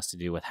generally has to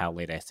do with how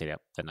late I stayed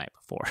up the night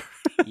before.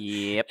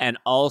 Yep. And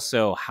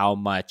also how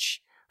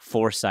much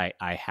foresight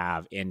I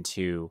have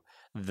into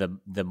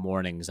the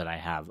mornings that I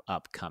have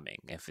upcoming.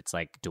 If it's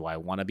like, do I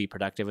want to be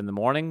productive in the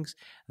mornings?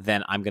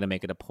 Then I'm going to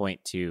make it a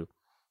point to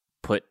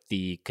put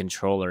the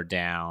controller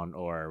down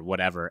or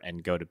whatever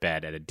and go to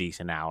bed at a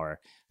decent hour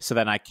so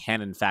that I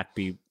can in fact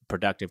be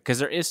productive. Because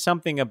there is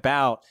something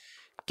about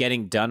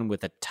getting done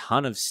with a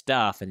ton of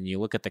stuff, and you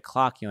look at the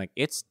clock, you're like,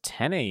 it's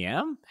 10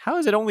 a.m.? How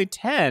is it only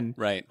 10?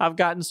 Right. I've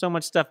gotten so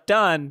much stuff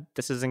done.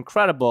 This is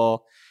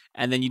incredible.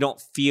 And then you don't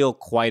feel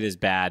quite as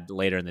bad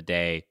later in the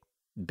day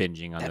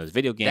binging on those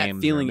video games.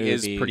 That feeling or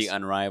is movies. pretty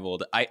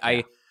unrivaled.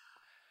 I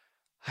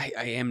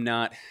am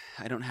not.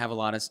 I don't have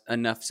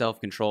enough self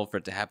control for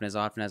it to happen as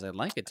often as I'd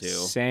like it to.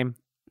 Same.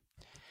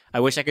 I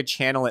wish I could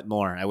channel it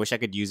more. I wish I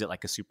could use it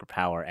like a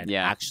superpower and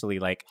actually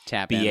like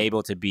Tap be in.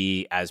 able to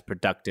be as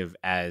productive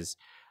as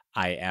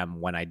I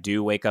am when I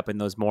do wake up in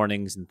those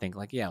mornings and think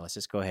like, yeah, let's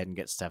just go ahead and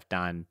get stuff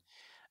done.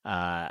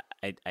 I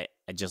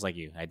just like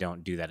you, I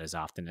don't do that as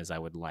often as I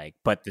would like,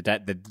 but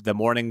the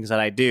mornings that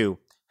I do,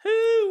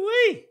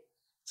 hoo-wee,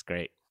 it's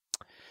great.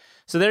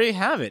 So there you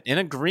have it. In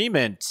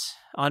agreement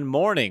on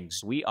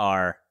mornings. We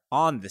are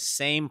on the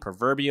same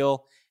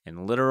proverbial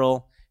and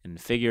literal and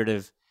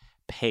figurative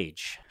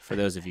page for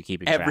those of you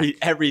keeping track.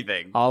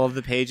 Everything. All of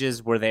the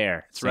pages were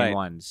there. That's Same right.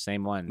 ones.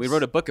 Same ones. We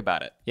wrote a book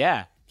about it.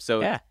 Yeah. So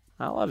Yeah.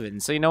 I love it.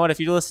 And so you know what? If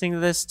you're listening to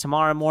this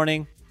tomorrow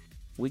morning,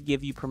 we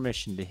give you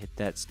permission to hit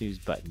that snooze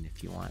button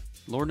if you want.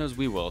 Lord knows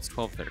we will. It's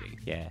 12:30.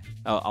 Yeah.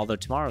 Oh, although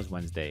tomorrow's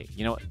Wednesday.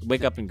 You know what?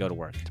 Wake up and go to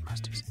work.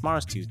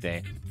 Tomorrow's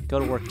Tuesday. Go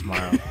to work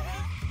tomorrow.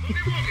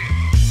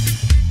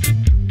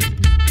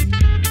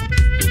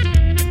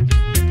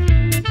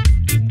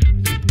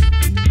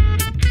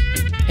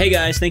 Hey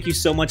guys, thank you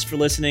so much for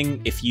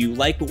listening. If you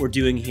like what we're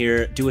doing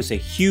here, do us a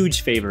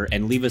huge favor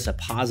and leave us a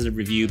positive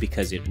review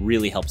because it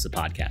really helps the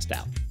podcast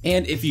out.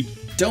 And if you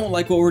don't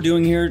like what we're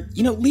doing here,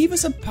 leave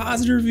us a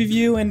positive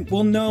review and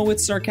we'll know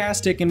it's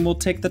sarcastic and we'll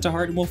take that to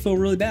heart and we'll feel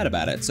really bad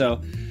about it.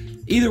 So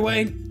either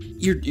way,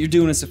 you're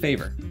doing us a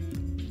favor.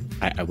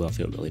 I will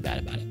feel really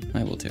bad about it.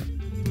 I will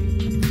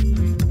too.